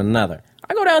one thing and another.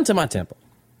 I go down to my temple.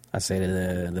 I say to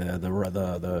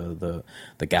the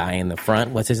guy in the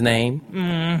front, what's his name?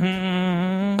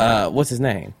 Mm-hmm. What's his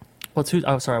name? Oh,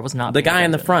 sorry, I was not. The guy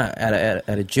in the front at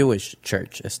a Jewish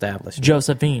church establishment.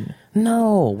 Josephine.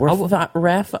 No,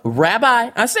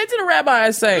 Rabbi. I say to the rabbi,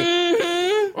 I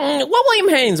say, what William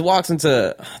Haynes walks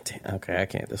into... Okay, I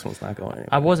can't. This one's not going anywhere.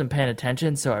 I wasn't paying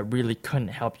attention, so I really couldn't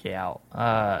help you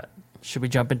out. Should we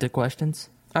jump into questions?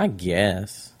 I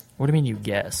guess. What do you mean you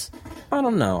guess? I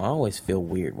don't know. I always feel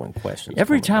weird when questions...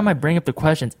 Every time I bring up the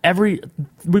questions,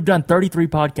 we've done 33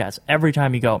 podcasts. Every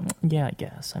time you go, yeah, I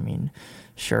guess. I mean,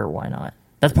 sure, why not?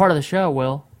 That's part of the show,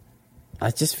 Will. I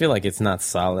just feel like it's not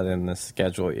solid in the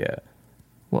schedule yet.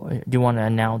 Well, do you want to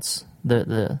announce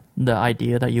the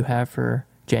idea that you have for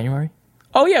January?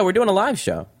 Oh yeah, we're doing a live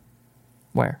show.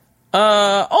 Where?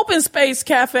 Open Space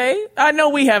Cafe. I know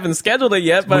we haven't scheduled it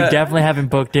yet, but we definitely haven't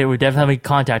booked it. We definitely haven't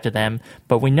contacted them,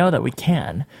 but we know that we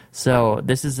can. So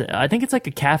this is, I think it's like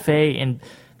a cafe, and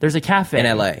there's a cafe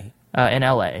in LA.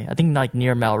 I think like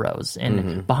near Melrose,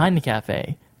 and behind the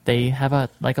cafe they have a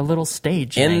little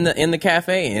stage in the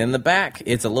cafe in the back.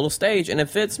 It's a little stage, and it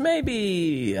fits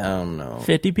maybe, I don't know,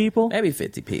 50 people, maybe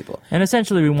 50 people. And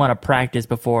essentially, we want to practice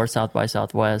before South by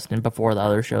Southwest and before the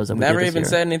other shows that we never did this even year.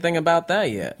 said anything about that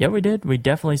yet. Yeah, we did. We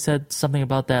definitely said something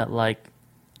about that like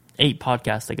 8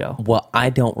 podcasts ago. Well,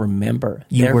 I don't remember.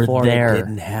 You Therefore, were there. It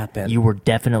didn't happen. You were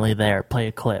definitely there. Play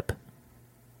a clip.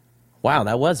 Wow,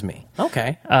 that was me.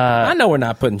 Okay. I know we're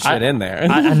not putting shit in there.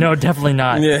 I know, definitely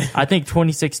not. Yeah. I think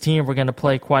 2016 we're going to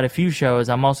play quite a few shows.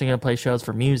 I'm also going to play shows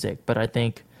for music, but I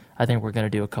think we're going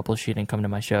to do a couple of shit and come to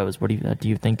my shows. What do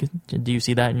you think? Do you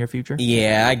see that in your future?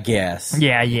 Yeah, I guess.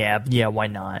 Yeah. Why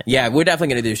not? Yeah, we're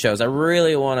definitely going to do shows. I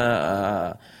really want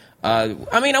to. I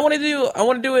want to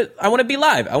do it. I want to be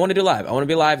live. I want to do live. I want to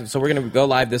be live. So we're going to go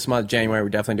live this month, January. We're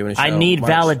definitely doing a show. I need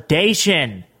March.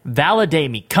 validation.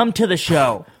 Validate me. Come to the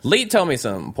show. Lee told me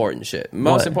some important shit.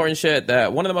 One of the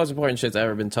most important shits I've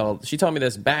ever been told. She told me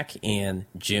this back in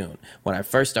June when I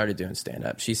first started doing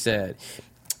stand-up. She said,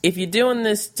 if you're doing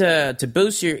this to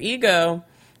boost your ego,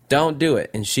 don't do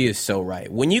it. And she is so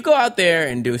right. When you go out there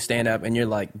and do a stand-up and you're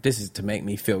like, this is to make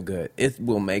me feel good, it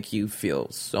will make you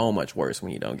feel so much worse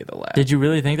when you don't get the laugh. Did you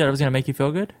really think that it was going to make you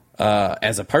feel good?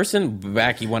 As a person,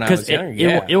 back when I was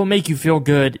younger, it will make you feel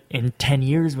good in 10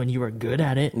 years when you are good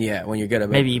at it. Yeah, when you're good at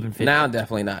it. Maybe even 50. Now,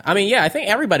 definitely not. I mean, yeah, I think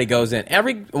everybody goes in.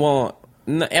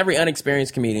 Every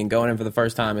unexperienced comedian going in for the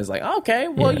first time is like, okay,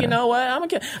 well, you know what? I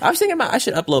was thinking about I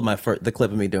should upload the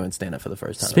clip of me doing stand-up for the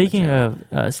first time. Speaking of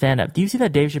stand-up, do you see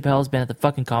that Dave Chappelle's been at the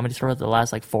fucking Comedy Store the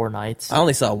last 4 nights? I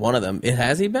only saw one of them.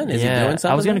 Has he been? Is he doing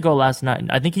something? I was going to go last night.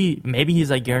 I think he's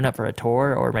like gearing up for a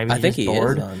tour, or maybe he's just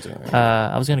bored.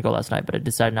 I was going to go last night, but I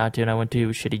decided not to, and I went to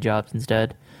Shitty Jobs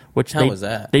instead. How was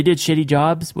that? They did Shitty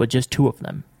Jobs with just 2 of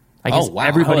them. I guess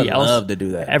everybody else, love to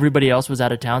do that. Everybody else was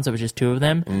out of town, so it was just 2 of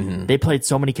them. Mm-hmm. They played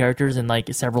so many characters in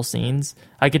several scenes.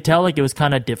 I could tell it was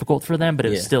kind of difficult for them, but it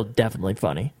was still definitely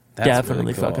funny. That's definitely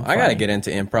really cool. fucking funny. I gotta get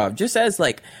into improv. Just as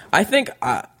I think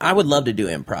I would love to do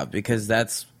improv because I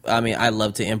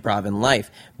love to improv in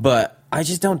life, but I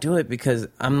just don't do it because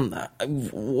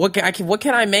what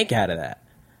can I make out of that?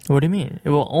 What do you mean? It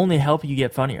will only help you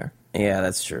get funnier. Yeah,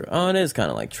 that's true. Oh, it is kind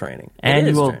of like training. And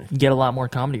you will get a lot more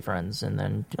comedy friends, and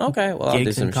then okay, well, I'll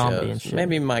do some comedy shows. and shit.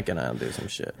 Maybe Mike and I'll do some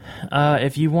shit.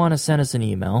 If you want to send us an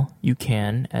email, you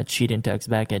can at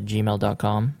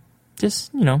sheetandtextback@gmail.com.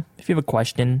 Just, if you have a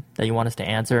question that you want us to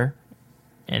answer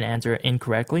and answer it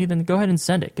incorrectly, then go ahead and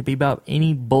send it. It could be about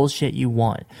any bullshit you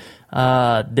want.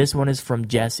 This one is from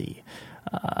Jesse.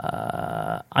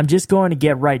 I'm just going to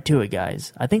get right to it,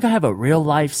 guys. I think I have a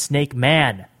real-life snake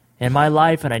man in my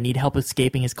life, and I need help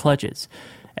escaping his clutches.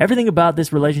 Everything about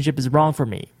this relationship is wrong for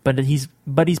me, but he's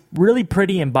really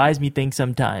pretty and buys me things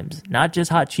sometimes. Not just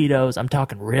hot Cheetos, I'm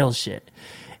talking real shit.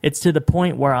 It's to the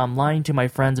point where I'm lying to my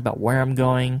friends about where I'm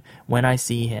going when I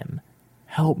see him.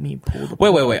 Help me pull the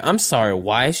plug. Wait. I'm sorry.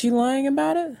 Why is she lying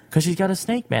about it? Because she's got a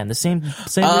snake man. The same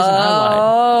reason I lied.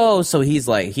 Oh, so he's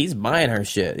buying her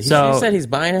shit. You said he's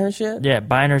buying her shit? Yeah,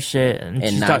 buying her shit.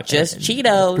 And not just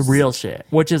Cheetos. Real shit.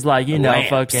 Which is lamps.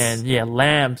 fucking,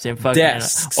 lamps and fucking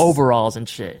desks. Overalls and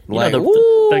shit.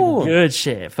 The good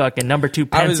shit. Fucking number 2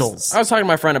 pencils. I was talking to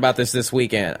my friend about this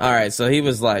weekend. All right, so he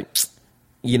was like,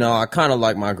 I kind of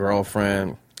like my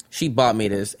girlfriend. She bought me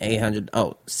this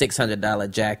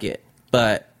 $600 jacket.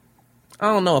 But I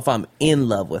don't know if I'm in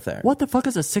love with her. What the fuck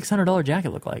does a $600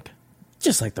 jacket look like?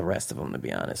 Just like the rest of them, to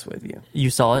be honest with you. You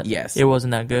saw it? Yes. It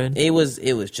wasn't that good? It was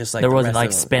just like there the wasn't rest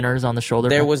of them. Spinners on the shoulder?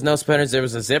 There was no spinners. There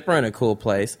was a zipper in a cool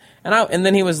place. And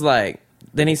then he was like,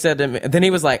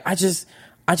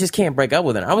 I just can't break up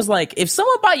with her. I was like, if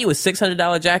someone bought you a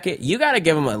 $600 jacket, you got to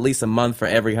give them at least a month for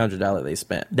every $100 they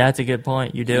spent. That's a good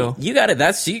point. You do. You got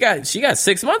it. She got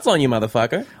 6 months on you,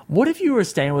 motherfucker. What if you were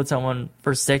staying with someone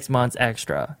for 6 months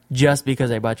extra just because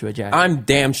they bought you a jacket? I'm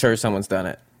damn sure someone's done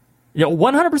it. Yeah,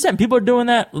 100%. People are doing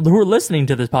that who are listening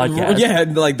to this podcast. Yeah,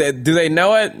 do they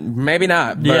know it? Maybe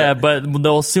not. But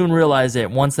they'll soon realize it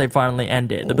once they finally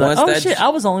end it. They'll be like, oh shit, I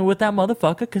was only with that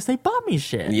motherfucker because they bought me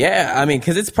shit. Yeah, I mean,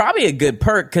 because it's probably a good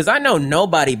perk because I know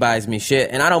nobody buys me shit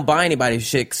and I don't buy anybody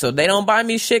shit, so they don't buy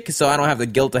me shit so I don't have the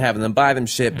guilt of having them buy them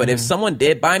shit. But if someone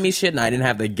did buy me shit and I didn't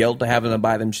have the guilt of having them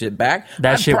buy them shit back,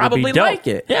 I'd shit probably would be dope. like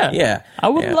it. Yeah. I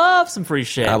would love some free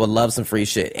shit. I would love some free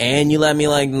shit. And you let me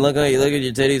look at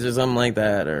your titties or something like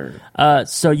that, or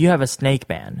So you have a snake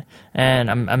man, and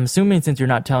I'm assuming since you're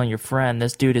not telling your friend,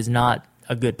 this dude is not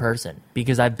a good person,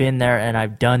 because I've been there and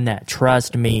I've done that.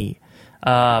 Trust me.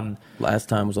 last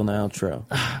time was on the outro.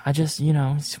 I just,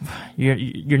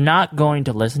 you're not going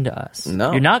to listen to us.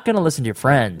 No. You're not going to listen to your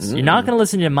friends. You're not going to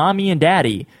listen to mommy and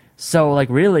daddy. So, like,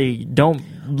 really, don't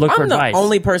look for I'm the advice.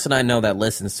 only person I know that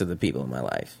listens to the people in my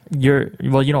life. You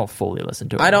don't fully listen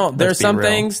to it. I don't. There's Let's be some real.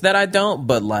 things that I don't,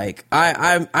 but like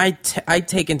I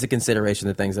take into consideration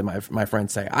the things that my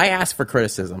friends say. I ask for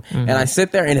criticism, and I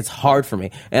sit there, and it's hard for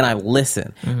me, and I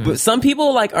listen. But some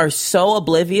people like are so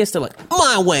oblivious. They're like,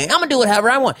 my way, I'm gonna do whatever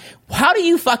I want. How do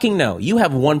you fucking know? You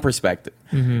have one perspective.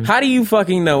 How do you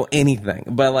fucking know anything?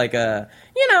 But like,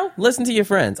 listen to your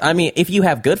friends. I mean, if you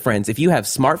have good friends, if you have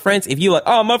smart friends, if you like,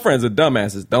 oh, my friends are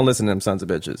dumbasses, don't listen to them sons of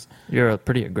bitches. You're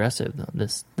pretty aggressive though,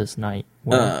 this night.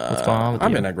 What's going on with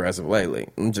I've you? been aggressive lately.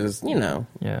 I'm just,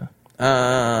 Yeah.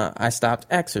 I stopped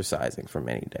exercising for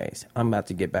many days. I'm about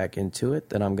to get back into it.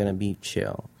 Then I'm gonna be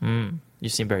chill. You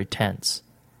seem very tense.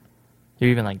 You're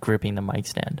even like gripping the mic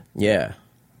stand. Yeah.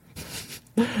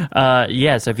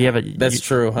 Yeah, so if you have a... That's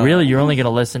true, huh? Really, you're only going to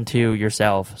listen to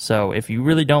yourself. So if you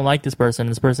really don't like this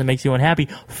person makes you unhappy,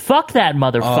 fuck that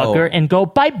motherfucker and go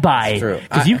bye-bye. That's true.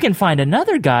 Because you can find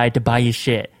another guy to buy you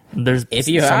shit. There's If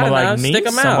you someone had like enough, me, stick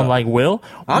 'em someone out. like Will.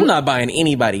 I'm not buying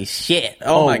anybody's shit.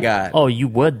 Oh my god. Oh, you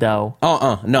would, though.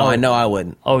 No, I know I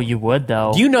wouldn't. Oh, you would,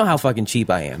 though. You know how fucking cheap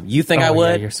I am. You think I Yeah,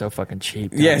 would? you're so fucking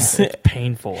cheap. Yes. It's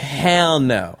painful. Hell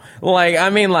no. Like, I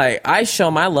mean, like, I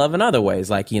show my love in other ways.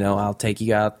 Like, I'll take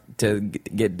you out to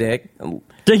get dick.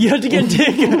 You have to get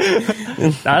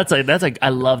dick. That's like I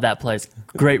love that place.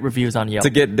 Great reviews on Yelp. To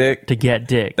get dick. To get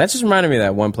dick. That just reminded me of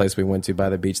that one place we went to by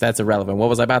the beach. That's irrelevant. What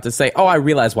was I about to say? Oh, I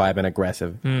realized why I've been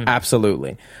aggressive.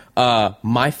 Absolutely.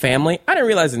 My family, I didn't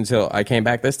realize it until I came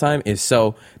back this time,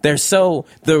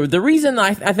 the reason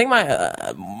I think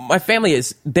my family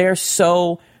is, they're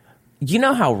so, you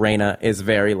know how Raina is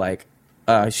very like,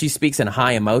 she speaks in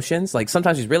high emotions. Like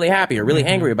sometimes she's really happy or really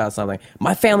angry about something.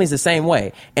 My family's the same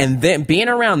way. And then being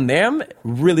around them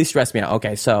really stressed me out.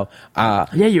 Okay, so Yeah,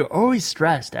 you're always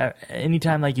stressed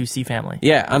anytime like you see family.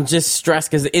 yeah, I'm just stressed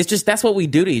because it's just, that's what we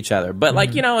do to each other. But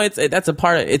like, that's a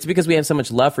part of it's because we have so much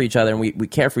love for each other and we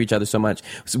care for each other so much.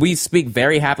 So we speak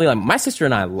very happily. Like my sister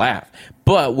and I laugh,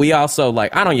 but we also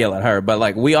like, I don't yell at her, but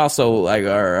like we also like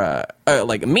are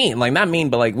like mean, like not mean,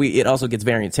 but like it also gets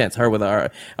very intense. Her with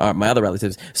my other relatives.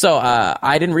 So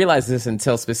I didn't realize this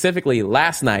until specifically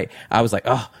last night. I was like,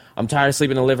 oh, I'm tired of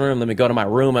sleeping in the living room. Let me go to my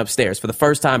room upstairs. For the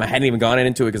first time, I hadn't even gone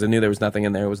into it because I knew there was nothing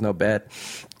in there. There was no bed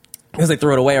because they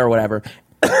threw it away or whatever.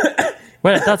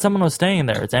 Wait, I thought someone was staying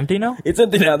there. It's empty now? It's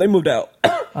empty now. They moved out.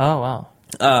 Oh,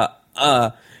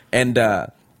 wow.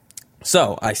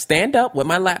 So I stand up with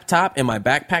my laptop and my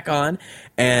backpack on,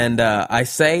 and I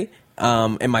say,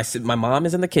 and my mom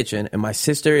is in the kitchen, and my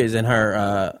sister is in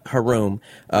her room,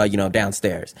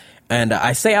 downstairs. And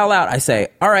I say out loud, I say,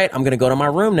 all right, I'm going to go to my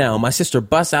room now. My sister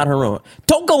busts out her room.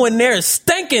 Don't go in there. It's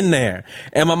stinking there.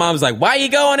 And my mom's like, why are you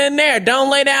going in there?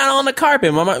 Don't lay down on the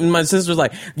carpet. My sister's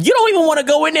like, you don't even want to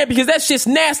go in there because that shit's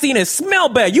nasty and it smell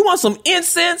bad. You want some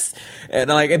incense? And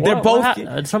like, they're both.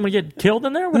 Did someone get killed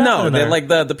in there? What No, happened in they're there?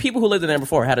 like the people who lived in there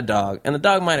before had a dog, and the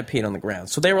dog might have peed on the ground.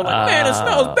 So they were like, man, it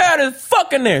smells bad as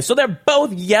fuck in there. So they're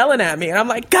both yelling at me, and I'm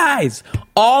like, guys,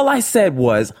 all I said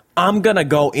was, I'm gonna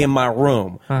go in my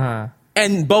room.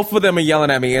 And both of them are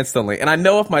yelling at me instantly. And I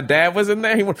know if my dad was in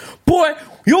there, he went, boy,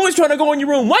 you always trying to go in your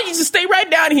room. Why don't you just stay right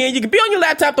down here? You can be on your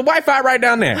laptop, the Wi-Fi right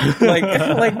down there.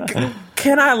 Like,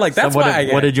 can I, like, that's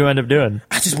What did you end up doing?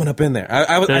 I just went up in there.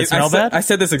 Did it smell bad? I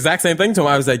said this exact same thing to him.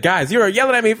 I was like, guys, you were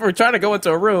yelling at me for trying to go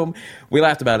into a room. We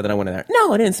laughed about it, then I went in there.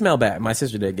 No, it didn't smell bad. My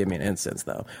sister did give me an incense,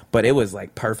 though. But it was,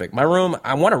 like, perfect. My room,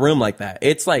 I want a room like that.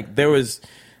 It's like there was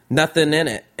nothing in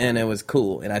it, and it was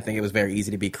cool. And I think it was very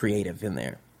easy to be creative in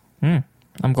there.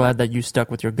 I'm glad that you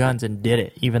stuck with your guns and did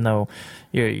it, even though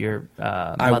your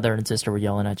mother and sister were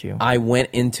yelling at you. I went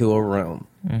into a room.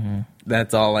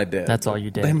 That's all I did. That's all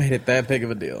you did. They made it that big of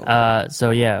a deal.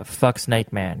 So yeah, fuck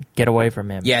Snake Man. Get away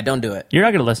from him. Yeah, don't do it. You're not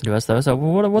going to listen to us, though, so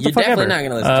what the You're fuck definitely ever. not going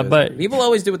to listen to us. People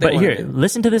always do what they But want here, to do.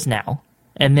 listen to this now.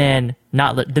 And then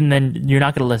then you're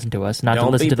not going to listen to us, not to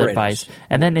Don't listen be to the British. advice.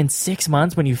 And then in 6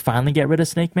 months, when you finally get rid of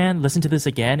Snake Man, listen to this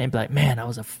again and be like, man, I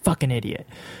was a fucking idiot.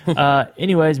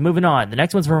 Anyways, moving on. The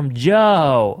next one's from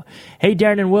Joe. Hey,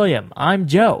 Darren and William, I'm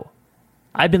Joe.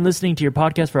 I've been listening to your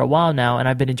podcast for a while now, and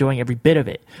I've been enjoying every bit of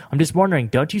it. I'm just wondering,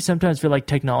 don't you sometimes feel like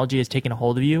technology has taken a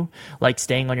hold of you? Like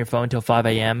staying on your phone till 5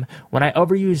 a.m.? When I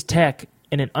overuse tech,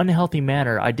 in an unhealthy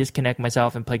manner, I disconnect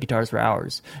myself and play guitars for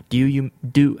hours.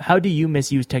 How do you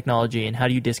misuse technology, and how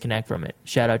do you disconnect from it?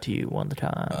 Shout out to you one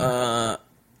time.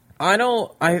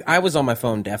 I was on my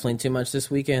phone definitely too much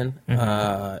this weekend.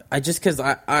 Because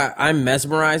I'm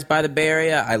mesmerized by the Bay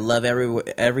Area. I love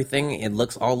everything. It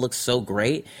looks so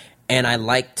great. And I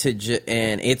like to,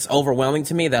 and it's overwhelming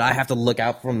to me that I have to look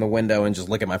out from the window and just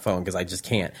look at my phone because I just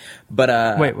can't.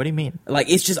 But wait, what do you mean? Like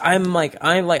it's just I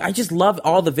just love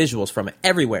all the visuals from it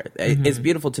everywhere. It's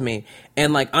beautiful to me,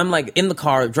 and like I'm like in the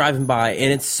car driving by,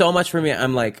 and it's so much for me.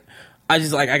 I'm like, I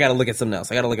got to look at something else.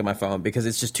 I got to look at my phone because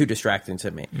it's just too distracting to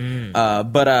me.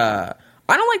 But I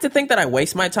don't like to think that I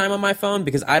waste my time on my phone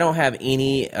because I don't have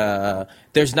any.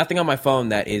 There's nothing on my phone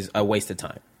that is a waste of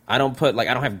time. I don't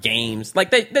have games.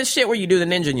 Like that shit where you do the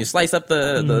ninja and you slice up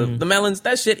the melons.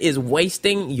 That shit is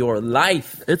wasting your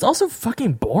life. It's also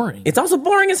fucking boring. It's also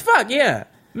boring as fuck, yeah.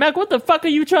 Mac, what the fuck are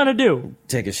you trying to do?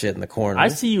 Take a shit in the corner. I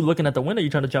see you looking at the window. You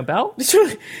trying to jump out?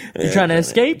 You trying to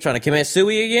escape? Trying to commit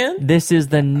suicide again? This is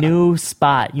the new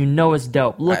spot. You know it's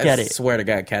dope. Look at it. I swear to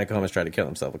God, Catacombs tried to kill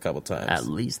himself a couple times. At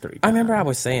least 3 times. I remember I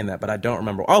was saying that, but I don't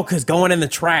remember. Oh, because going in the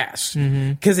trash.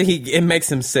 Because it makes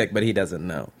him sick, but he doesn't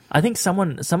know. I think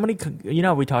somebody,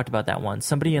 we talked about that once.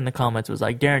 Somebody in the comments was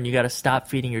like, Darren, you got to stop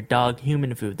feeding your dog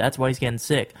human food. That's why he's getting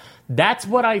sick. That's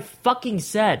what I fucking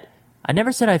said. I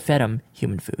never said I fed him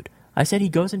human food. I said he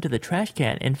goes into the trash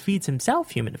can and feeds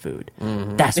himself human food.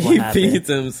 That's what happened. He feeds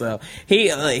himself. He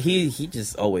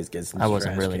just always gets. I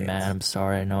wasn't really mad. I'm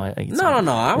sorry. I know.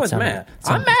 No. I was mad.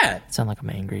 I'm mad. Sound like I'm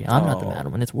angry. I'm not the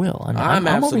mad one. It's Will. I'm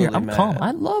absolutely over here. I'm mad. calm.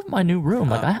 I love my new room.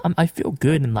 Like I feel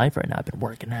good in life right now. I've been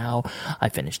working out. I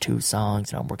finished 2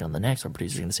 songs, and I'm working on the next one.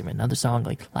 Producer's gonna sing me another song.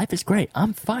 Like life is great.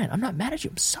 I'm fine. I'm not mad at you.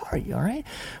 I'm sorry. All right.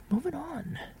 Moving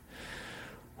on.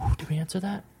 Did we answer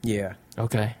that? Yeah.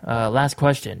 Okay. Last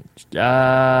question.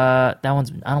 That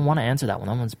one's. I don't want to answer that one.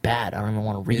 That one's bad. I don't even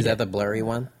want to read it. Is that the blurry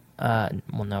one? Well,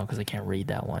 no, because I can't read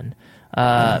that one.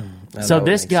 So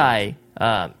this guy,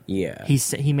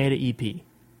 he made an EP,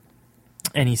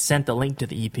 and he sent the link to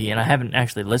the EP, and I haven't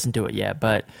actually listened to it yet,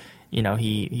 but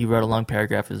he wrote a long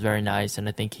paragraph. It was very nice, and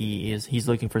I think he's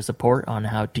looking for support on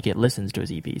how to get listens to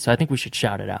his EP. So I think we should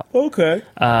shout it out. Okay.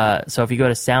 So if you go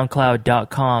to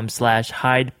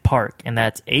soundcloud.com/Hyde Park, and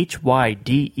that's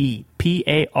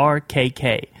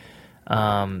HYDEPARKK.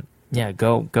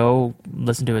 Go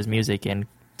listen to his music and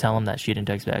tell him that Sheet and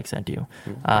Text Back sent you.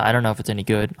 I don't know if it's any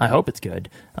good. I hope it's good.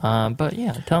 But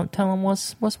yeah, tell him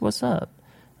what's up.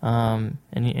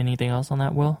 Anything else on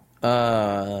that, Will?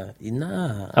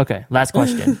 Nah. Okay, last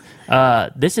question.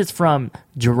 This is from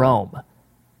Jerome.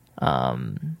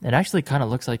 It actually kind of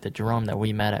looks like the Jerome that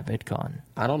we met at VidCon.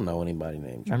 I don't know anybody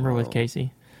named Jerome. Remember with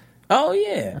Casey? Oh,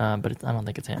 yeah. But I don't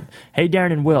think it's him. Hey,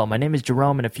 Darren and Will. My name is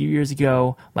Jerome, and a few years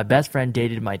ago, my best friend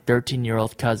dated my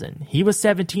 13-year-old cousin. He was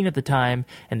 17 at the time,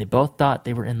 and they both thought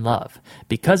they were in love.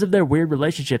 Because of their weird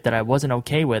relationship that I wasn't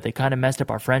okay with, it kind of messed up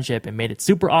our friendship and made it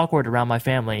super awkward around my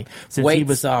family.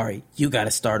 Sorry. You got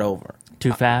to start over.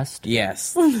 Too fast?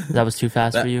 Yes. That was too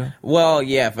fast for you? Well,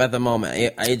 yeah, at the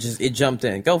moment. It jumped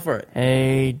in. Go for it.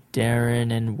 Hey,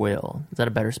 Darren and Will. Is that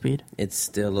a better speed? It's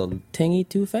still a tingy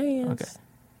too fast. Okay.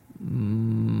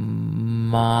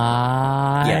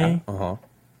 My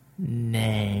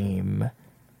name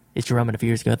is Jerome, and a few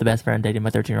years ago, the best friend dated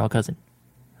my 13-year-old cousin.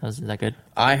 Is that good?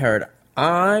 I heard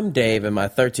I'm Dave, and my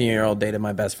 13-year-old dated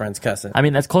my best friend's cousin. I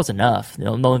mean, that's close enough. The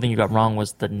only thing you got wrong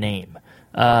was the name.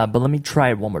 But let me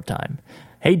try it one more time.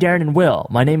 Hey, Darren and Will.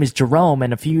 My name is Jerome,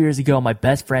 and a few years ago, my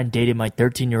best friend dated my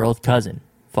 13-year-old cousin.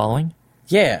 Following?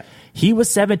 Yeah. He was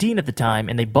 17 at the time,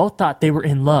 and they both thought they were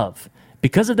in love.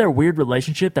 Because of their weird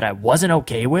relationship that I wasn't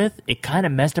okay with, it kind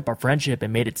of messed up our friendship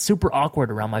and made it super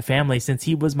awkward around my family since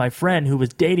he was my friend who was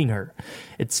dating her.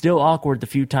 It's still awkward the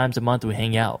few times a month we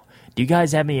hang out. Do you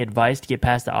guys have any advice to get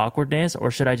past the awkwardness,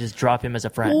 or should I just drop him as a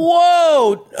friend?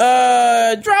 Whoa!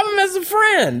 Drop him as a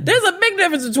friend. There's a big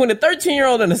difference between a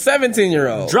 13-year-old and a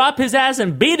 17-year-old. Drop his ass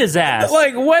and beat his ass.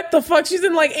 Like, what the fuck? She's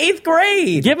in, 8th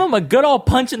grade. Give him a good old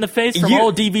punch in the face from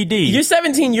old DVD. You're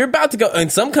 17. You're about to go... In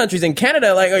some countries, in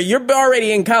Canada, you're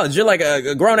already in college. You're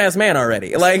a grown-ass man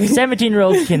already.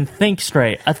 17-year-old can think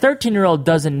straight. A 13-year-old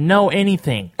doesn't know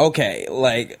anything. Okay,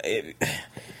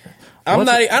 I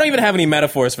don't even have any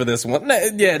metaphors for this one.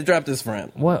 Yeah, drop this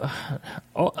friend. What?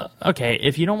 Oh, okay,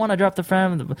 if you don't want to drop the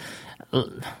friend,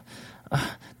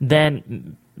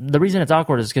 then the reason it's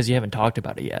awkward is because you haven't talked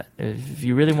about it yet. If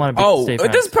you really want to stay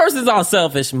friends. This person's all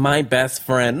selfish. My best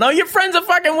friend. No, your friend's a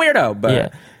fucking weirdo. But yeah,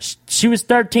 she was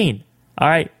 13. All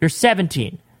right, you're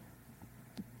 17.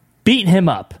 Beat him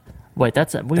up. Wait,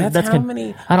 that's how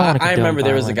many. I don't want to. I remember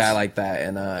there was a guy like that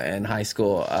in high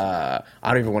school. I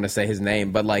don't even want to say his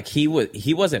name, but like he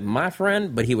wasn't my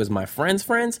friend, but he was my friend's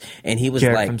friends, and he was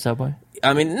Jared like from Subway.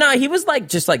 I mean, no, he was like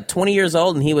just like 20 years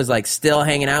old, and he was like still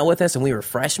hanging out with us, and we were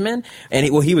freshmen, and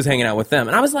he was hanging out with them,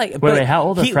 and I was like, wait, how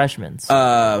old are freshmen?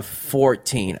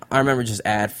 14. I remember just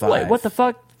add 5. Wait, what the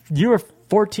fuck? You were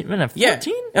 14? 14? Yeah,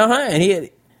 and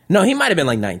he might have been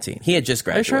like 19. He had just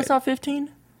graduated. Are you sure it's not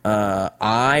 15?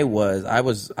 I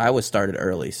was started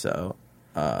early, so.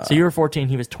 So you were 14.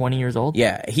 He was 20 years old.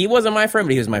 Yeah, he wasn't my friend,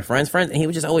 but he was my friend's friend, and he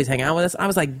would just always hang out with us. I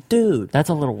was like, dude, that's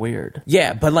a little weird.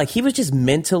 Yeah, but like he was just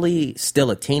mentally still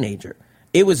a teenager.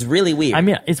 It was really weird. I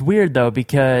mean, it's weird though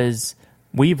because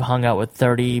we've hung out with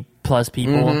 30 plus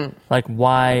people. Mm-hmm. Like,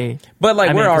 why? But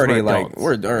like, we're already like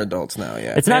we're adults now.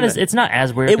 Yeah, it's not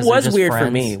as weird. It was weird for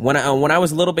me when I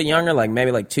was a little bit younger, like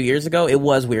maybe like 2 years ago. It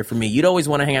was weird for me. You'd always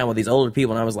want to hang out with these older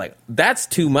people, and I was like, that's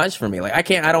too much for me. Like,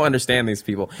 I don't understand these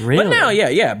people. Really? But now,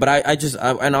 yeah. But I was just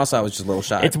a little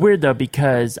shy. It's weird though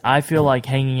because I feel like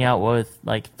hanging out with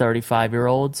like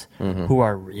 35-year-olds who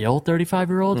are real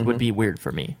 35-year-olds would be weird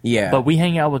for me. Yeah. But we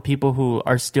hang out with people who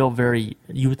are still very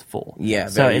youthful. Yeah.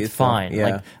 So it's youthful. fine. Yeah.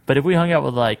 Like, but if we hung out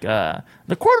with like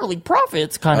the quarterly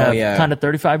profits kind of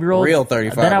 35-year-olds, real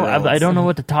 35-year-olds, then I don't know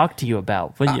what to talk to you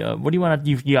about. What do you want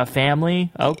to? You got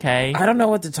family? Okay. I don't know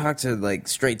what to talk to like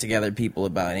straight together people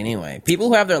about anyway. People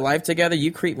who have their life together,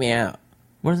 you creep me out.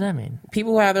 What does that mean?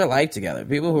 People who have their life together.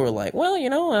 People who are like,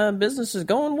 well, business is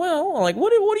going well. Like, what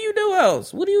do you do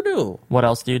else? What do you do? What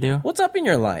else do you do? What's up in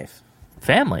your life?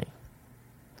 Family,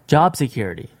 job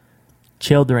security,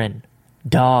 children,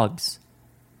 dogs,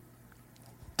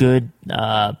 good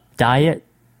diet,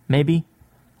 maybe.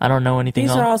 I don't know anything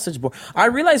else. These are all such I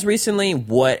realized recently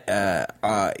what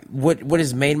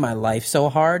has made my life so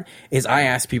hard is I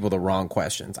ask people the wrong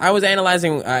questions. I was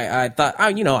analyzing. I thought,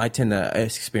 I tend to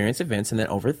experience events and then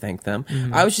overthink them.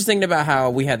 Mm-hmm. I was just thinking about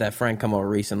how we had that friend come over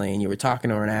recently, and you were talking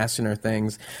to her and asking her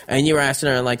things, and you were asking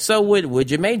her like, so would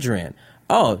you major in?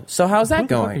 Oh, so how's that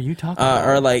going? What are you talking about?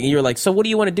 Or like you're like, so what do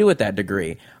you want to do with that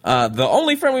degree? The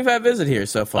only friend we've had visit here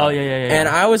so far. Oh yeah. And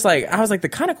I was like, the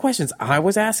kind of questions I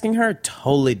was asking her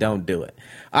totally don't do it.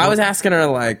 I was asking her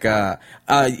like,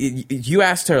 you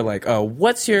asked her like,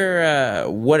 what's your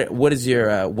what is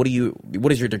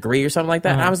your degree or something like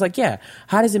that? And I was like, yeah.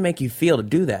 How does it make you feel to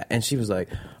do that? And she was like,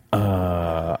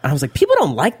 and I was like, people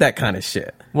don't like that kind of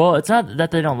shit. Well, it's not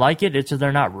that they don't like it; it's just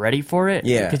they're not ready for it.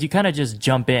 Yeah, because you kind of just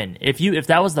jump in. If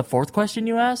that was the fourth question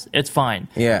you asked, it's fine.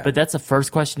 Yeah, but that's the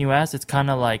first question you asked. It's kind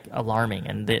of like alarming,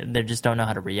 and they just don't know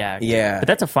how to react. Yeah, but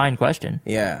that's a fine question.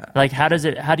 Yeah, like how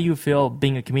do you feel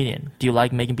being a comedian? Do you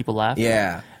like making people laugh?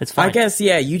 Yeah, it's fine. I guess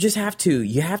you just have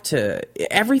to.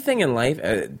 Everything in life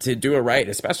to do it right,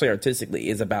 especially artistically,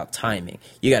 is about timing.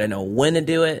 You got to know when to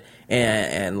do it.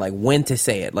 And like when to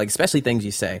say it, like especially things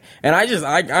you say. And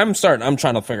I'm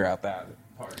trying to figure out that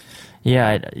part.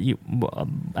 Yeah,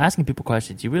 asking people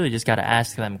questions, you really just got to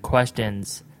ask them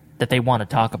questions that they want to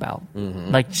talk about.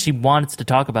 Mm-hmm. Like she wants to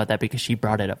talk about that because she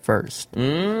brought it up first.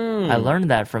 I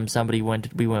learned that from somebody when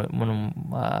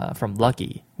from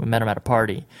Lucky. We met him at a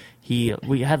party.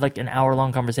 We had like an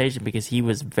hour-long conversation because he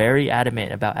was very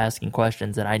adamant about asking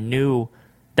questions, and I knew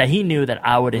that he knew that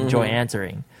I would enjoy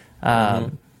answering.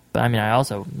 But I mean, I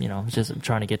also, was just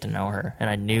trying to get to know her, and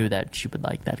I knew that she would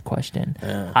like that question.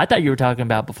 Yeah. I thought you were talking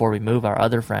about before we move our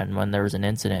other friend when there was an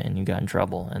incident and you got in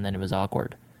trouble, and then it was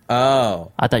awkward.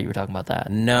 Oh. I thought you were talking about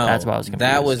that. No. That's why I was confused.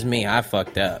 That was me. I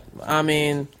fucked up. I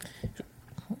mean,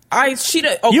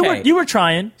 okay. You were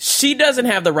trying. She doesn't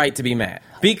have the right to be mad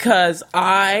because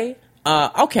I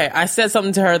said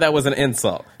something to her that was an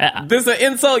insult. This is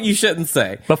an insult you shouldn't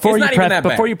say. Before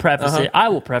you preface it, I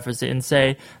will preface it and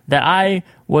say that I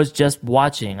was just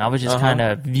watching. I was just kind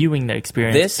of viewing the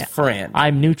experience. This friend.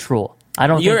 I'm neutiral.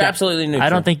 You're absolutely neutral. I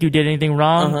don't think you did anything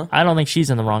wrong. I don't think she's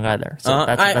in the wrong either. So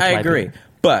that's I agree. Opinion.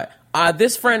 But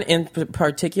this friend in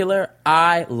particular,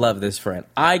 I love this friend.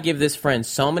 I give this friend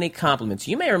so many compliments.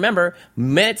 You may remember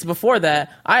minutes before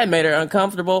that, I had made her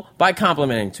uncomfortable by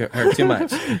complimenting her too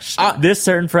much. This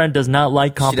certain friend does not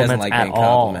like compliments she doesn't like at being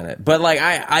all. Complimented. But like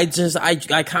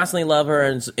I constantly love her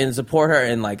and support her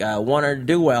and like want her to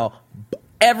do well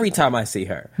every time I see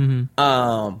her.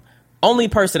 Mm-hmm. Only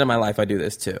person in my life I do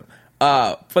this to.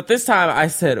 But this time I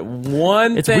said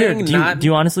one thing. It's weird. Do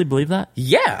you honestly believe that?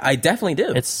 Yeah, I definitely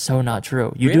do. It's so not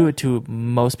true. You do it to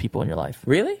most people in your life.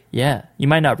 Really? Yeah. You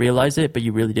might not realize it, but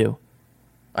you really do.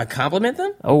 I compliment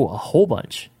them? Oh, a whole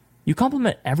bunch. You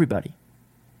compliment everybody.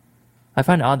 I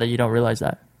find it odd that you don't realize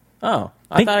that. Oh,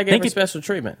 I thought I gave her special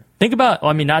treatment. Think about,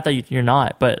 not that you're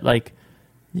not, but like,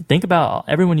 think about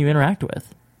everyone you interact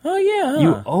with. Oh, yeah. Huh.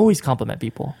 You always compliment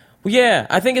people. Well, yeah,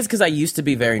 I think it's because I used to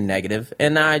be very negative,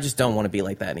 and now I just don't want to be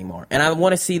like that anymore. And I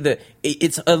want to see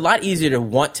it's a lot easier to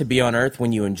want to be on Earth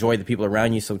when you enjoy the people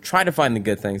around you, so try to find the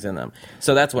good things in them.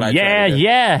 So that's what I try to do.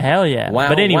 Hell yeah. Wow,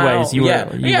 but anyways, you were...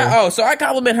 Oh, so I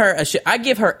compliment her. I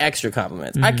give her extra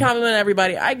compliments. I compliment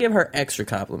everybody. I give her extra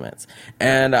compliments.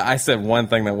 And I said one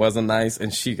thing that wasn't nice,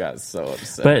 and she got so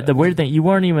upset. But the weird thing, you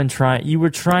weren't even trying. You were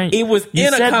trying... It was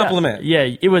in a compliment.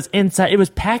 It was inside. It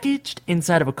was packaged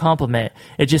inside of a compliment.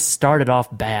 It just started off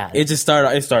bad. It started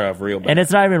off real bad. And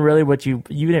it's not even really what you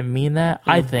didn't mean that.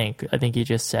 I think you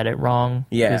just said it wrong.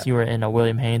 Yeah. Because you were in a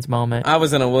William Haynes moment. I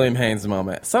was in a William Haynes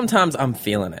moment. Sometimes I'm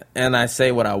feeling it, and I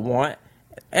say what I want,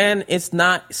 and it's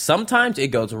not. Sometimes it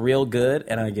goes real good,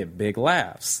 and I get big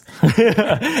laughs.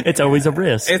 It's always a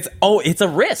risk. It's a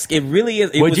risk. It really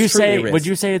is. Would you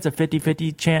say it's a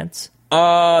 50-50 chance?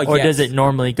 Or yes. Does it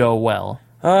normally go well?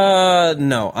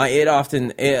 No. I have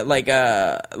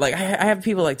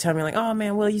people like tell me like, oh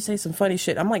man, Will, you say some funny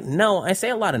shit. I'm like, no, I say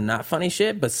a lot of not funny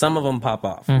shit, but some of them pop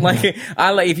off.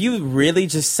 If you really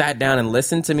just sat down and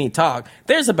listened to me talk,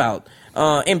 there's about,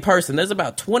 in person, there's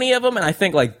about 20 of them, and I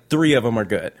think like 3 of them are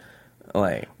good.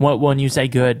 Like, when you say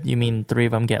good, you mean 3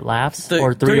 of them get laughs,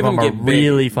 or 3 of them are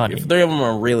really funny? 3 of them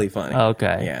are really funny.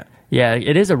 Okay. Yeah. Yeah,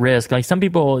 it is a risk. Like some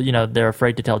people, they're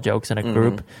afraid to tell jokes in a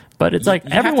group, but it's like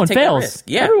everyone fails.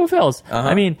 Yeah. Everyone fails. Uh-huh.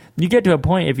 I mean, you get to a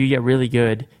point if you get really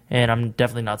good, and I'm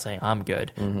definitely not saying I'm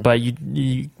good, but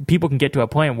you people can get to a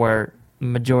point where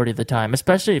majority of the time,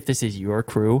 especially if this is your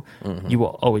crew, you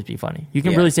will always be funny. You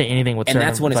can really say anything with certain and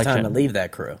that's when it's inflection. time to leave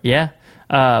that crew. Yeah,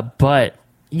 but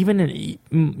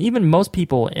even most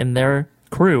people in their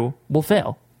crew will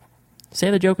fail. Say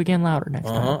the joke again louder next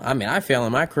time. I mean, I fail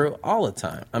in my crew all the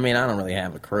time. I mean, I don't really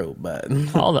have a crew, but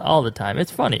all the time.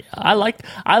 It's funny. I like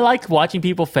watching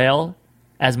people fail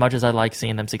as much as I like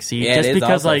seeing them succeed. Yeah, just it is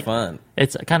because also fun.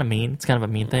 It's kind of mean. It's kind of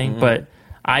a mean thing, but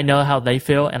I know how they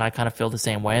feel, and I kind of feel the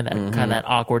same way. That kind of that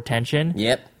awkward tension.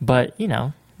 Yep. But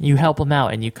you help them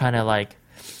out, and you kind of like,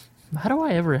 how do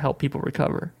I ever help people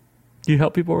recover? Do you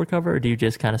help people recover, or do you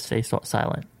just kind of stay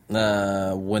silent?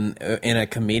 When in a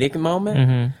comedic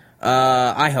moment.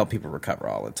 I help people recover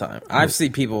all the time. I've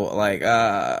seen people like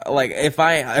if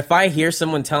I hear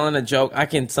someone telling a joke, I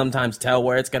can sometimes tell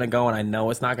where it's gonna go, and I know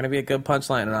it's not gonna be a good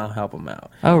punchline, and I'll help them out.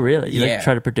 Oh, really? You like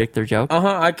try to predict their joke?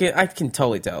 I can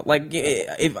totally tell. Like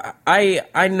if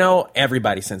I know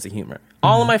everybody's sense of humor.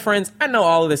 All of my friends, I know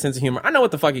all of their sense of humor. I know what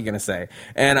the fuck you're going to say.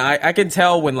 And I can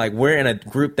tell when, like, we're in a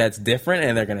group that's different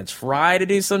and they're going to try to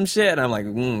do some shit. And I'm like,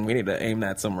 we need to aim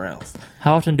that somewhere else.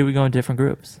 How often do we go in different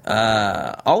groups?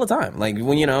 All the time. Like,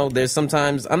 when, there's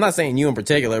sometimes, I'm not saying you in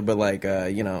particular, but, like,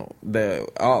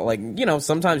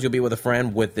 sometimes you'll be with a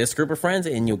friend with this group of friends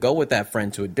and you'll go with that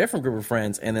friend to a different group of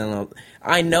friends. And then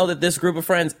I know that this group of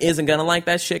friends isn't going to like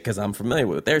that shit because I'm familiar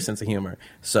with their sense of humor.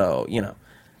 So,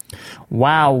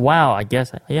 Wow. I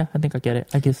guess, I think I get it.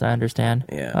 I guess I understand.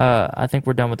 Yeah. I think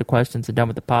we're done with the questions and done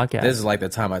with the podcast. This is like the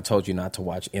time I told you not to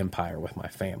watch Empire with my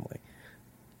family.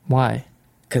 Why?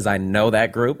 Because I know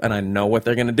that group and I know what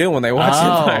they're going to do when they watch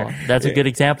Empire. That's a good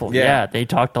example. Yeah, they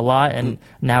talked a lot, and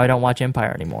now I don't watch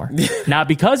Empire anymore. Not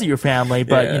because of your family,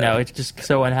 but it's just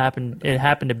so it happened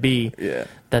to be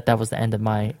that was the end of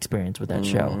my experience with that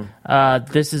show.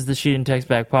 This is the She Didn't Text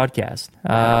Back podcast.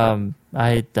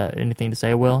 Anything to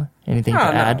say, Will? Anything to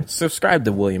add? Subscribe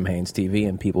to William Haynes TV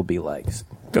and People Be Likes.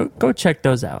 Go check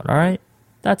those out. All right,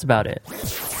 that's about it.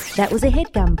 That was a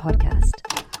HeadGum podcast.